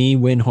 Me,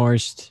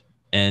 Windhorst,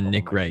 and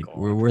Nick Wright.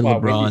 We're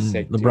LeBron.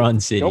 Sick,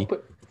 LeBron City.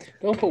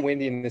 Don't put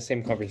Wendy in the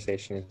same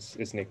conversation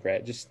as Nick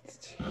Wright.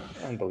 Just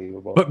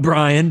unbelievable. But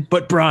Brian.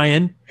 That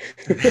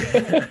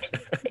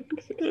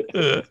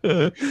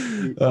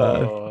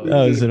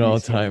was an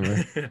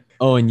all-timer.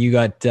 Oh, and you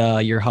got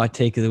your hot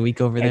take of the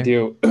week over there? I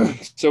do.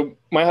 So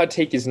my hot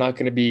take is not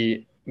going to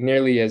be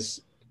nearly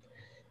as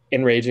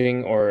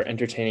enraging or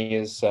entertaining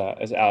as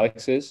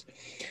Alex's,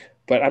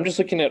 but I'm just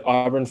looking at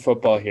Auburn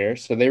football here.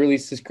 So they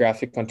released this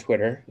graphic on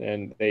Twitter,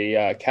 and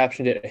they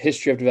captioned it, "A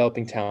History of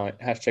Developing Talent,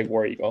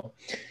 #WarEagle."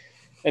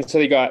 And so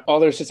they got all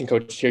their assistant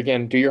coaches here.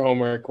 Again, do your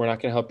homework. We're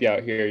not going to help you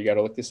out here. You got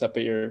to look this up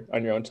on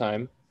your own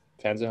time.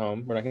 Fans at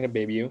home, we're not going to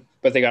baby you.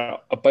 But they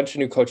got a bunch of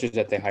new coaches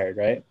that they hired,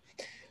 right?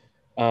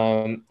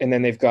 And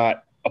then they've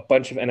got a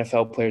bunch of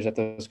NFL players that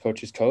those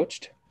coaches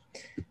coached.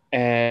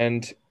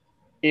 And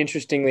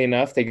interestingly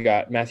enough, they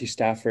got Matthew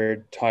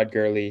Stafford, Todd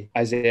Gurley,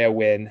 Isaiah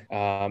Wynn,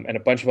 and a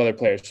bunch of other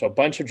players. So a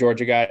bunch of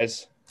Georgia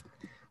guys.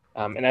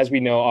 And as we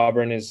know,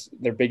 Auburn is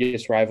their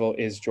biggest rival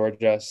is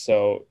Georgia.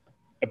 So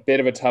a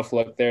bit of a tough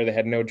look there. They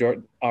had no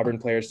Auburn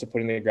players to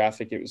put in the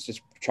graphic. It was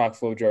just chock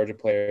full of Georgia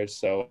players.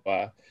 So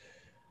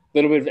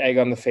little bit of egg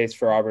on the face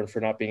for Auburn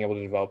for not being able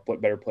to develop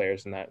better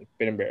players than that. It's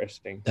been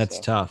embarrassing. That's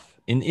tough.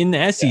 In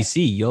the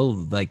SEC, you'll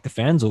like the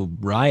fans will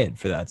riot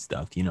for that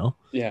stuff, you know?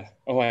 Yeah.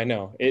 Oh, I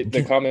know.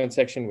 The comment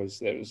section was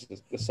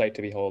the sight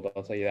to behold.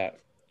 I'll tell you that.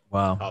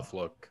 Wow. Tough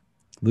look.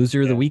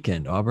 Loser of the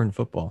weekend, Auburn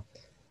football.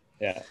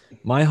 Yeah.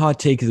 My hot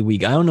take of the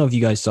week. I don't know if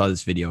you guys saw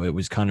this video. It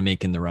was kind of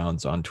making the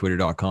rounds on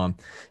twitter.com.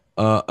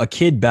 A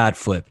kid bat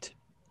flipped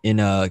in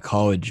a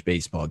college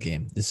baseball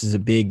game. This is a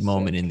big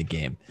moment in the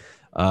game.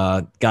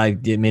 Made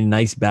a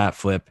nice bat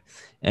flip.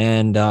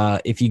 And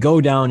if you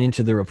go down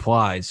into the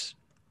replies,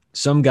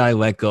 some guy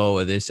let go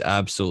of this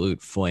absolute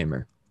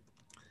flamer.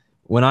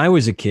 When I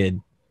was a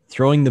kid,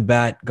 throwing the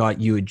bat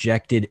got you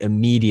ejected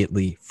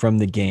immediately from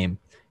the game.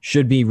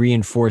 Should be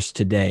reinforced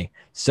today.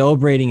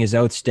 Celebrating is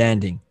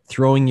outstanding.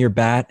 Throwing your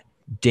bat,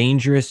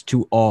 dangerous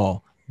to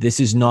all.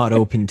 This is not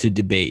open to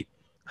debate.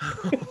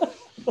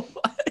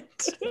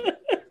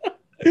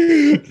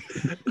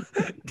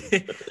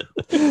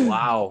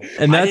 Wow.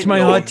 And that's my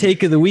hot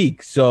take of the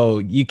week. So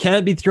you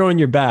can't be throwing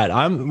your bat.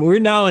 We're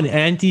now an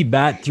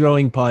anti-bat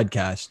throwing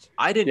podcast.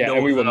 I didn't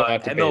know we will the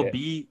not debate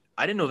MLB.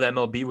 I didn't know the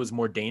MLB was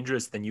more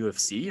dangerous than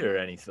UFC or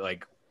anything.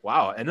 Like,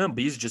 wow,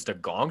 MLB is just a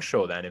gong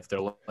show then if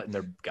they're letting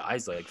their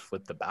guys like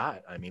flip the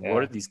bat. I mean,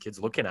 what are these kids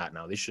looking at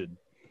now? They should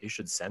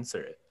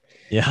censor it.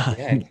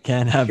 Yeah,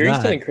 can't have hearing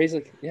that. Something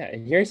crazy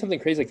hearing something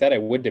crazy like that, I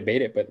would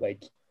debate it, but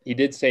like he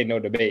did say no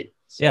debate.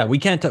 So yeah, we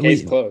can't.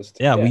 Case closed.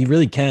 Yeah, we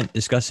really can't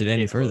discuss it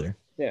any further.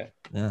 Yeah.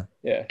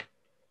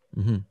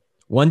 Mm-hmm.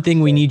 One thing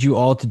we need you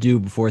all to do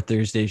before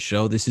Thursday's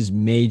show. This is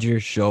major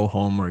show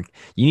homework.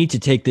 You need to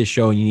take this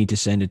show and you need to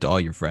send it to all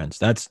your friends.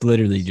 That's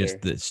literally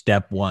just the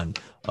step one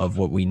of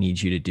what we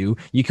need you to do.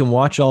 You can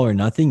watch all or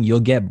nothing.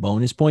 You'll get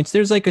bonus points.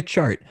 There's like a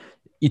chart.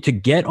 To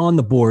get on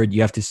the board,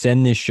 you have to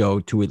send this show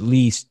to at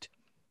least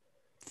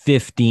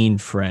 15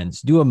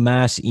 friends. Do a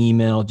mass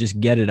email. Just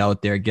get it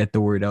out there. Get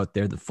the word out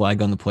there. The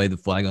flag on the play. The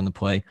flag on the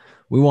play.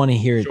 We want to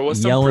hear it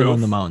yelling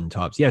on the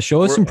mountaintops. Yeah,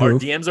 show us some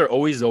proof. Our DMs are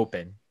always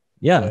open.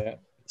 Yeah.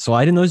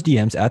 Slide in those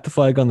DMs at the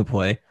flag on the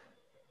play,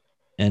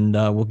 and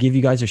we'll give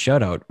you guys a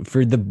shout out.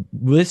 For the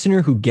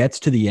listener who gets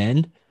to the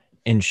end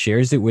and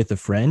shares it with a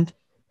friend,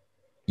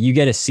 you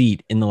get a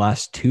seat in the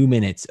last 2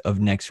 minutes of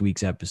next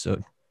week's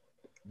episode.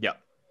 Yeah.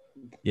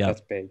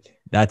 That's big.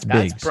 That's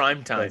big. That's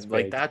prime time.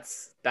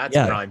 That's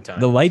prime time.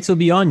 The lights will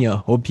be on you.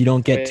 Hope you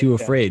don't get too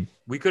afraid.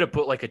 We could have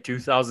put like a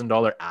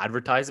 $2,000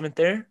 advertisement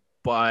there,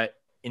 but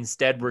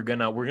instead we're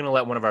gonna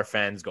let one of our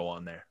fans go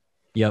on there.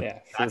 Yep. Yeah,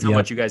 that's how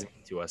much you guys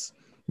mean to us.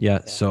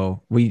 Yeah.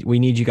 So we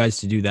need you guys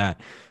to do that.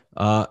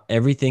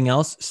 Everything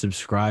else,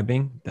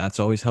 subscribing, that's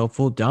always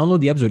helpful. Download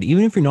the episode.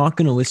 Even if you're not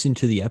going to listen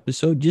to the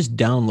episode, just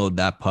download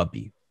that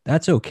puppy.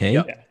 That's okay.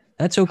 Yep.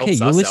 That's okay.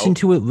 You'll listen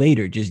to it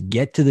later. Just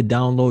get to the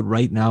download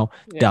right now.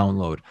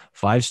 Download.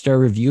 5-star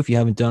review if you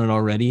haven't done it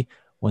already.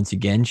 Once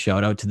again,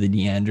 shout out to the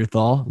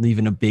Neanderthal,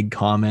 leaving a big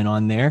comment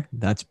on there.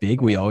 That's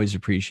big. We always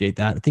appreciate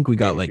that. I think we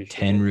got like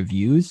 10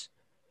 reviews.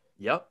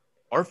 Yep.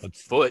 Our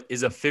foot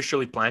is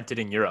officially planted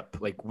in Europe.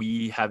 Like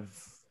we have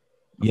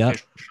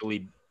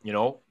officially, we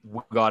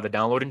got a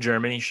download in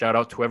Germany. Shout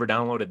out to whoever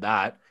downloaded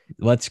that.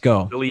 Let's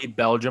go. Italy,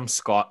 Belgium,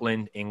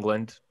 Scotland,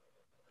 England.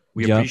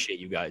 We appreciate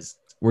you guys.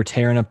 We're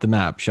tearing up the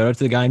map. Shout out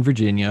to the guy in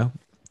Virginia.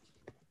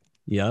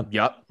 Yep.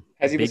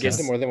 Has he listened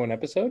to more than one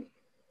episode?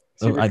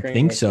 I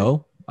think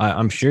so.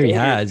 I'm sure he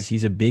has.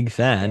 He's a big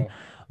fan.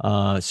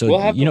 So we'll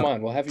have him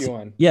on. We'll have you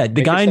on. Yeah,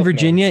 the guy in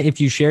Virginia, if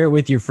you share it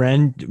with your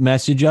friend,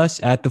 message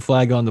us at the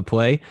flag on the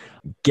play.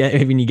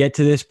 When you get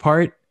to this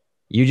part,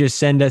 you just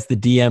send us the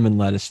DM and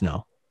let us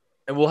know.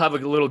 And we'll have a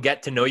little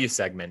get to know you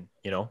segment,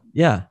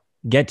 Yeah.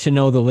 Get to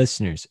know the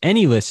listeners.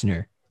 Any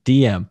listener,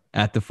 DM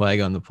at the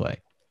flag on the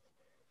play.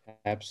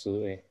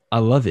 Absolutely. I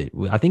love it.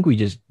 I think we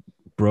just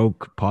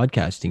broke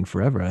podcasting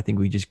forever. I think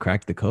we just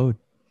cracked the code.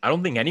 I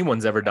don't think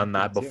anyone's ever done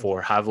that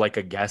before. Have like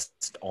a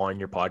guest on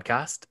your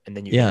podcast and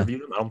then you interview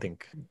them. I don't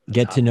think.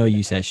 Get to know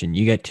you session.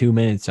 You get 2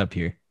 minutes up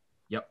here.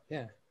 Yep.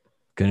 Yeah.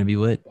 Gonna be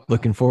lit. Wow.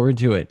 Looking forward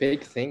to it.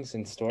 Big things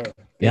in store.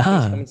 Big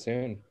things coming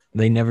soon.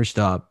 They never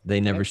stop.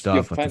 They never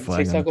stop with the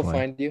flag on the play. Will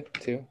find you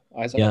too.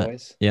 Eyes on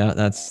always. Yeah,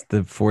 that's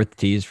the fourth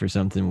tease for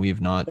something we've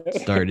not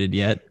started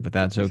yet, but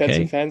that's okay. We've had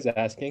some fans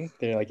asking.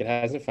 They're like, it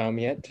hasn't found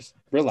me yet. Just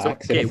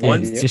relax. Okay,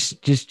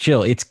 just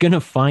chill. It's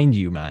gonna find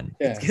you, man.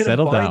 Yeah.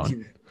 Settle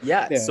down.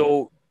 Yeah.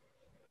 So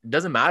it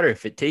doesn't matter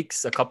if it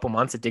takes a couple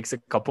months. It takes a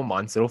couple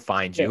months. It'll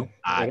find you.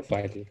 It'll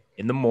find you.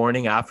 In the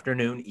morning,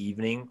 afternoon,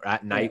 evening, or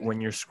at night when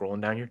you're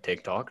scrolling down your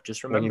TikTok.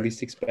 Just remember, when you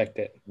least expect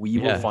it, we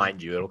will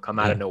find you. It'll come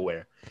out of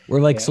nowhere.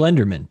 We're like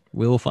Slenderman.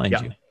 We will find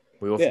you.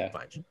 We will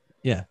find you.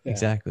 Yeah,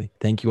 exactly.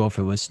 Thank you all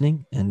for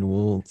listening, and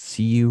we'll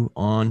see you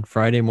on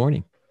Friday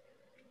morning.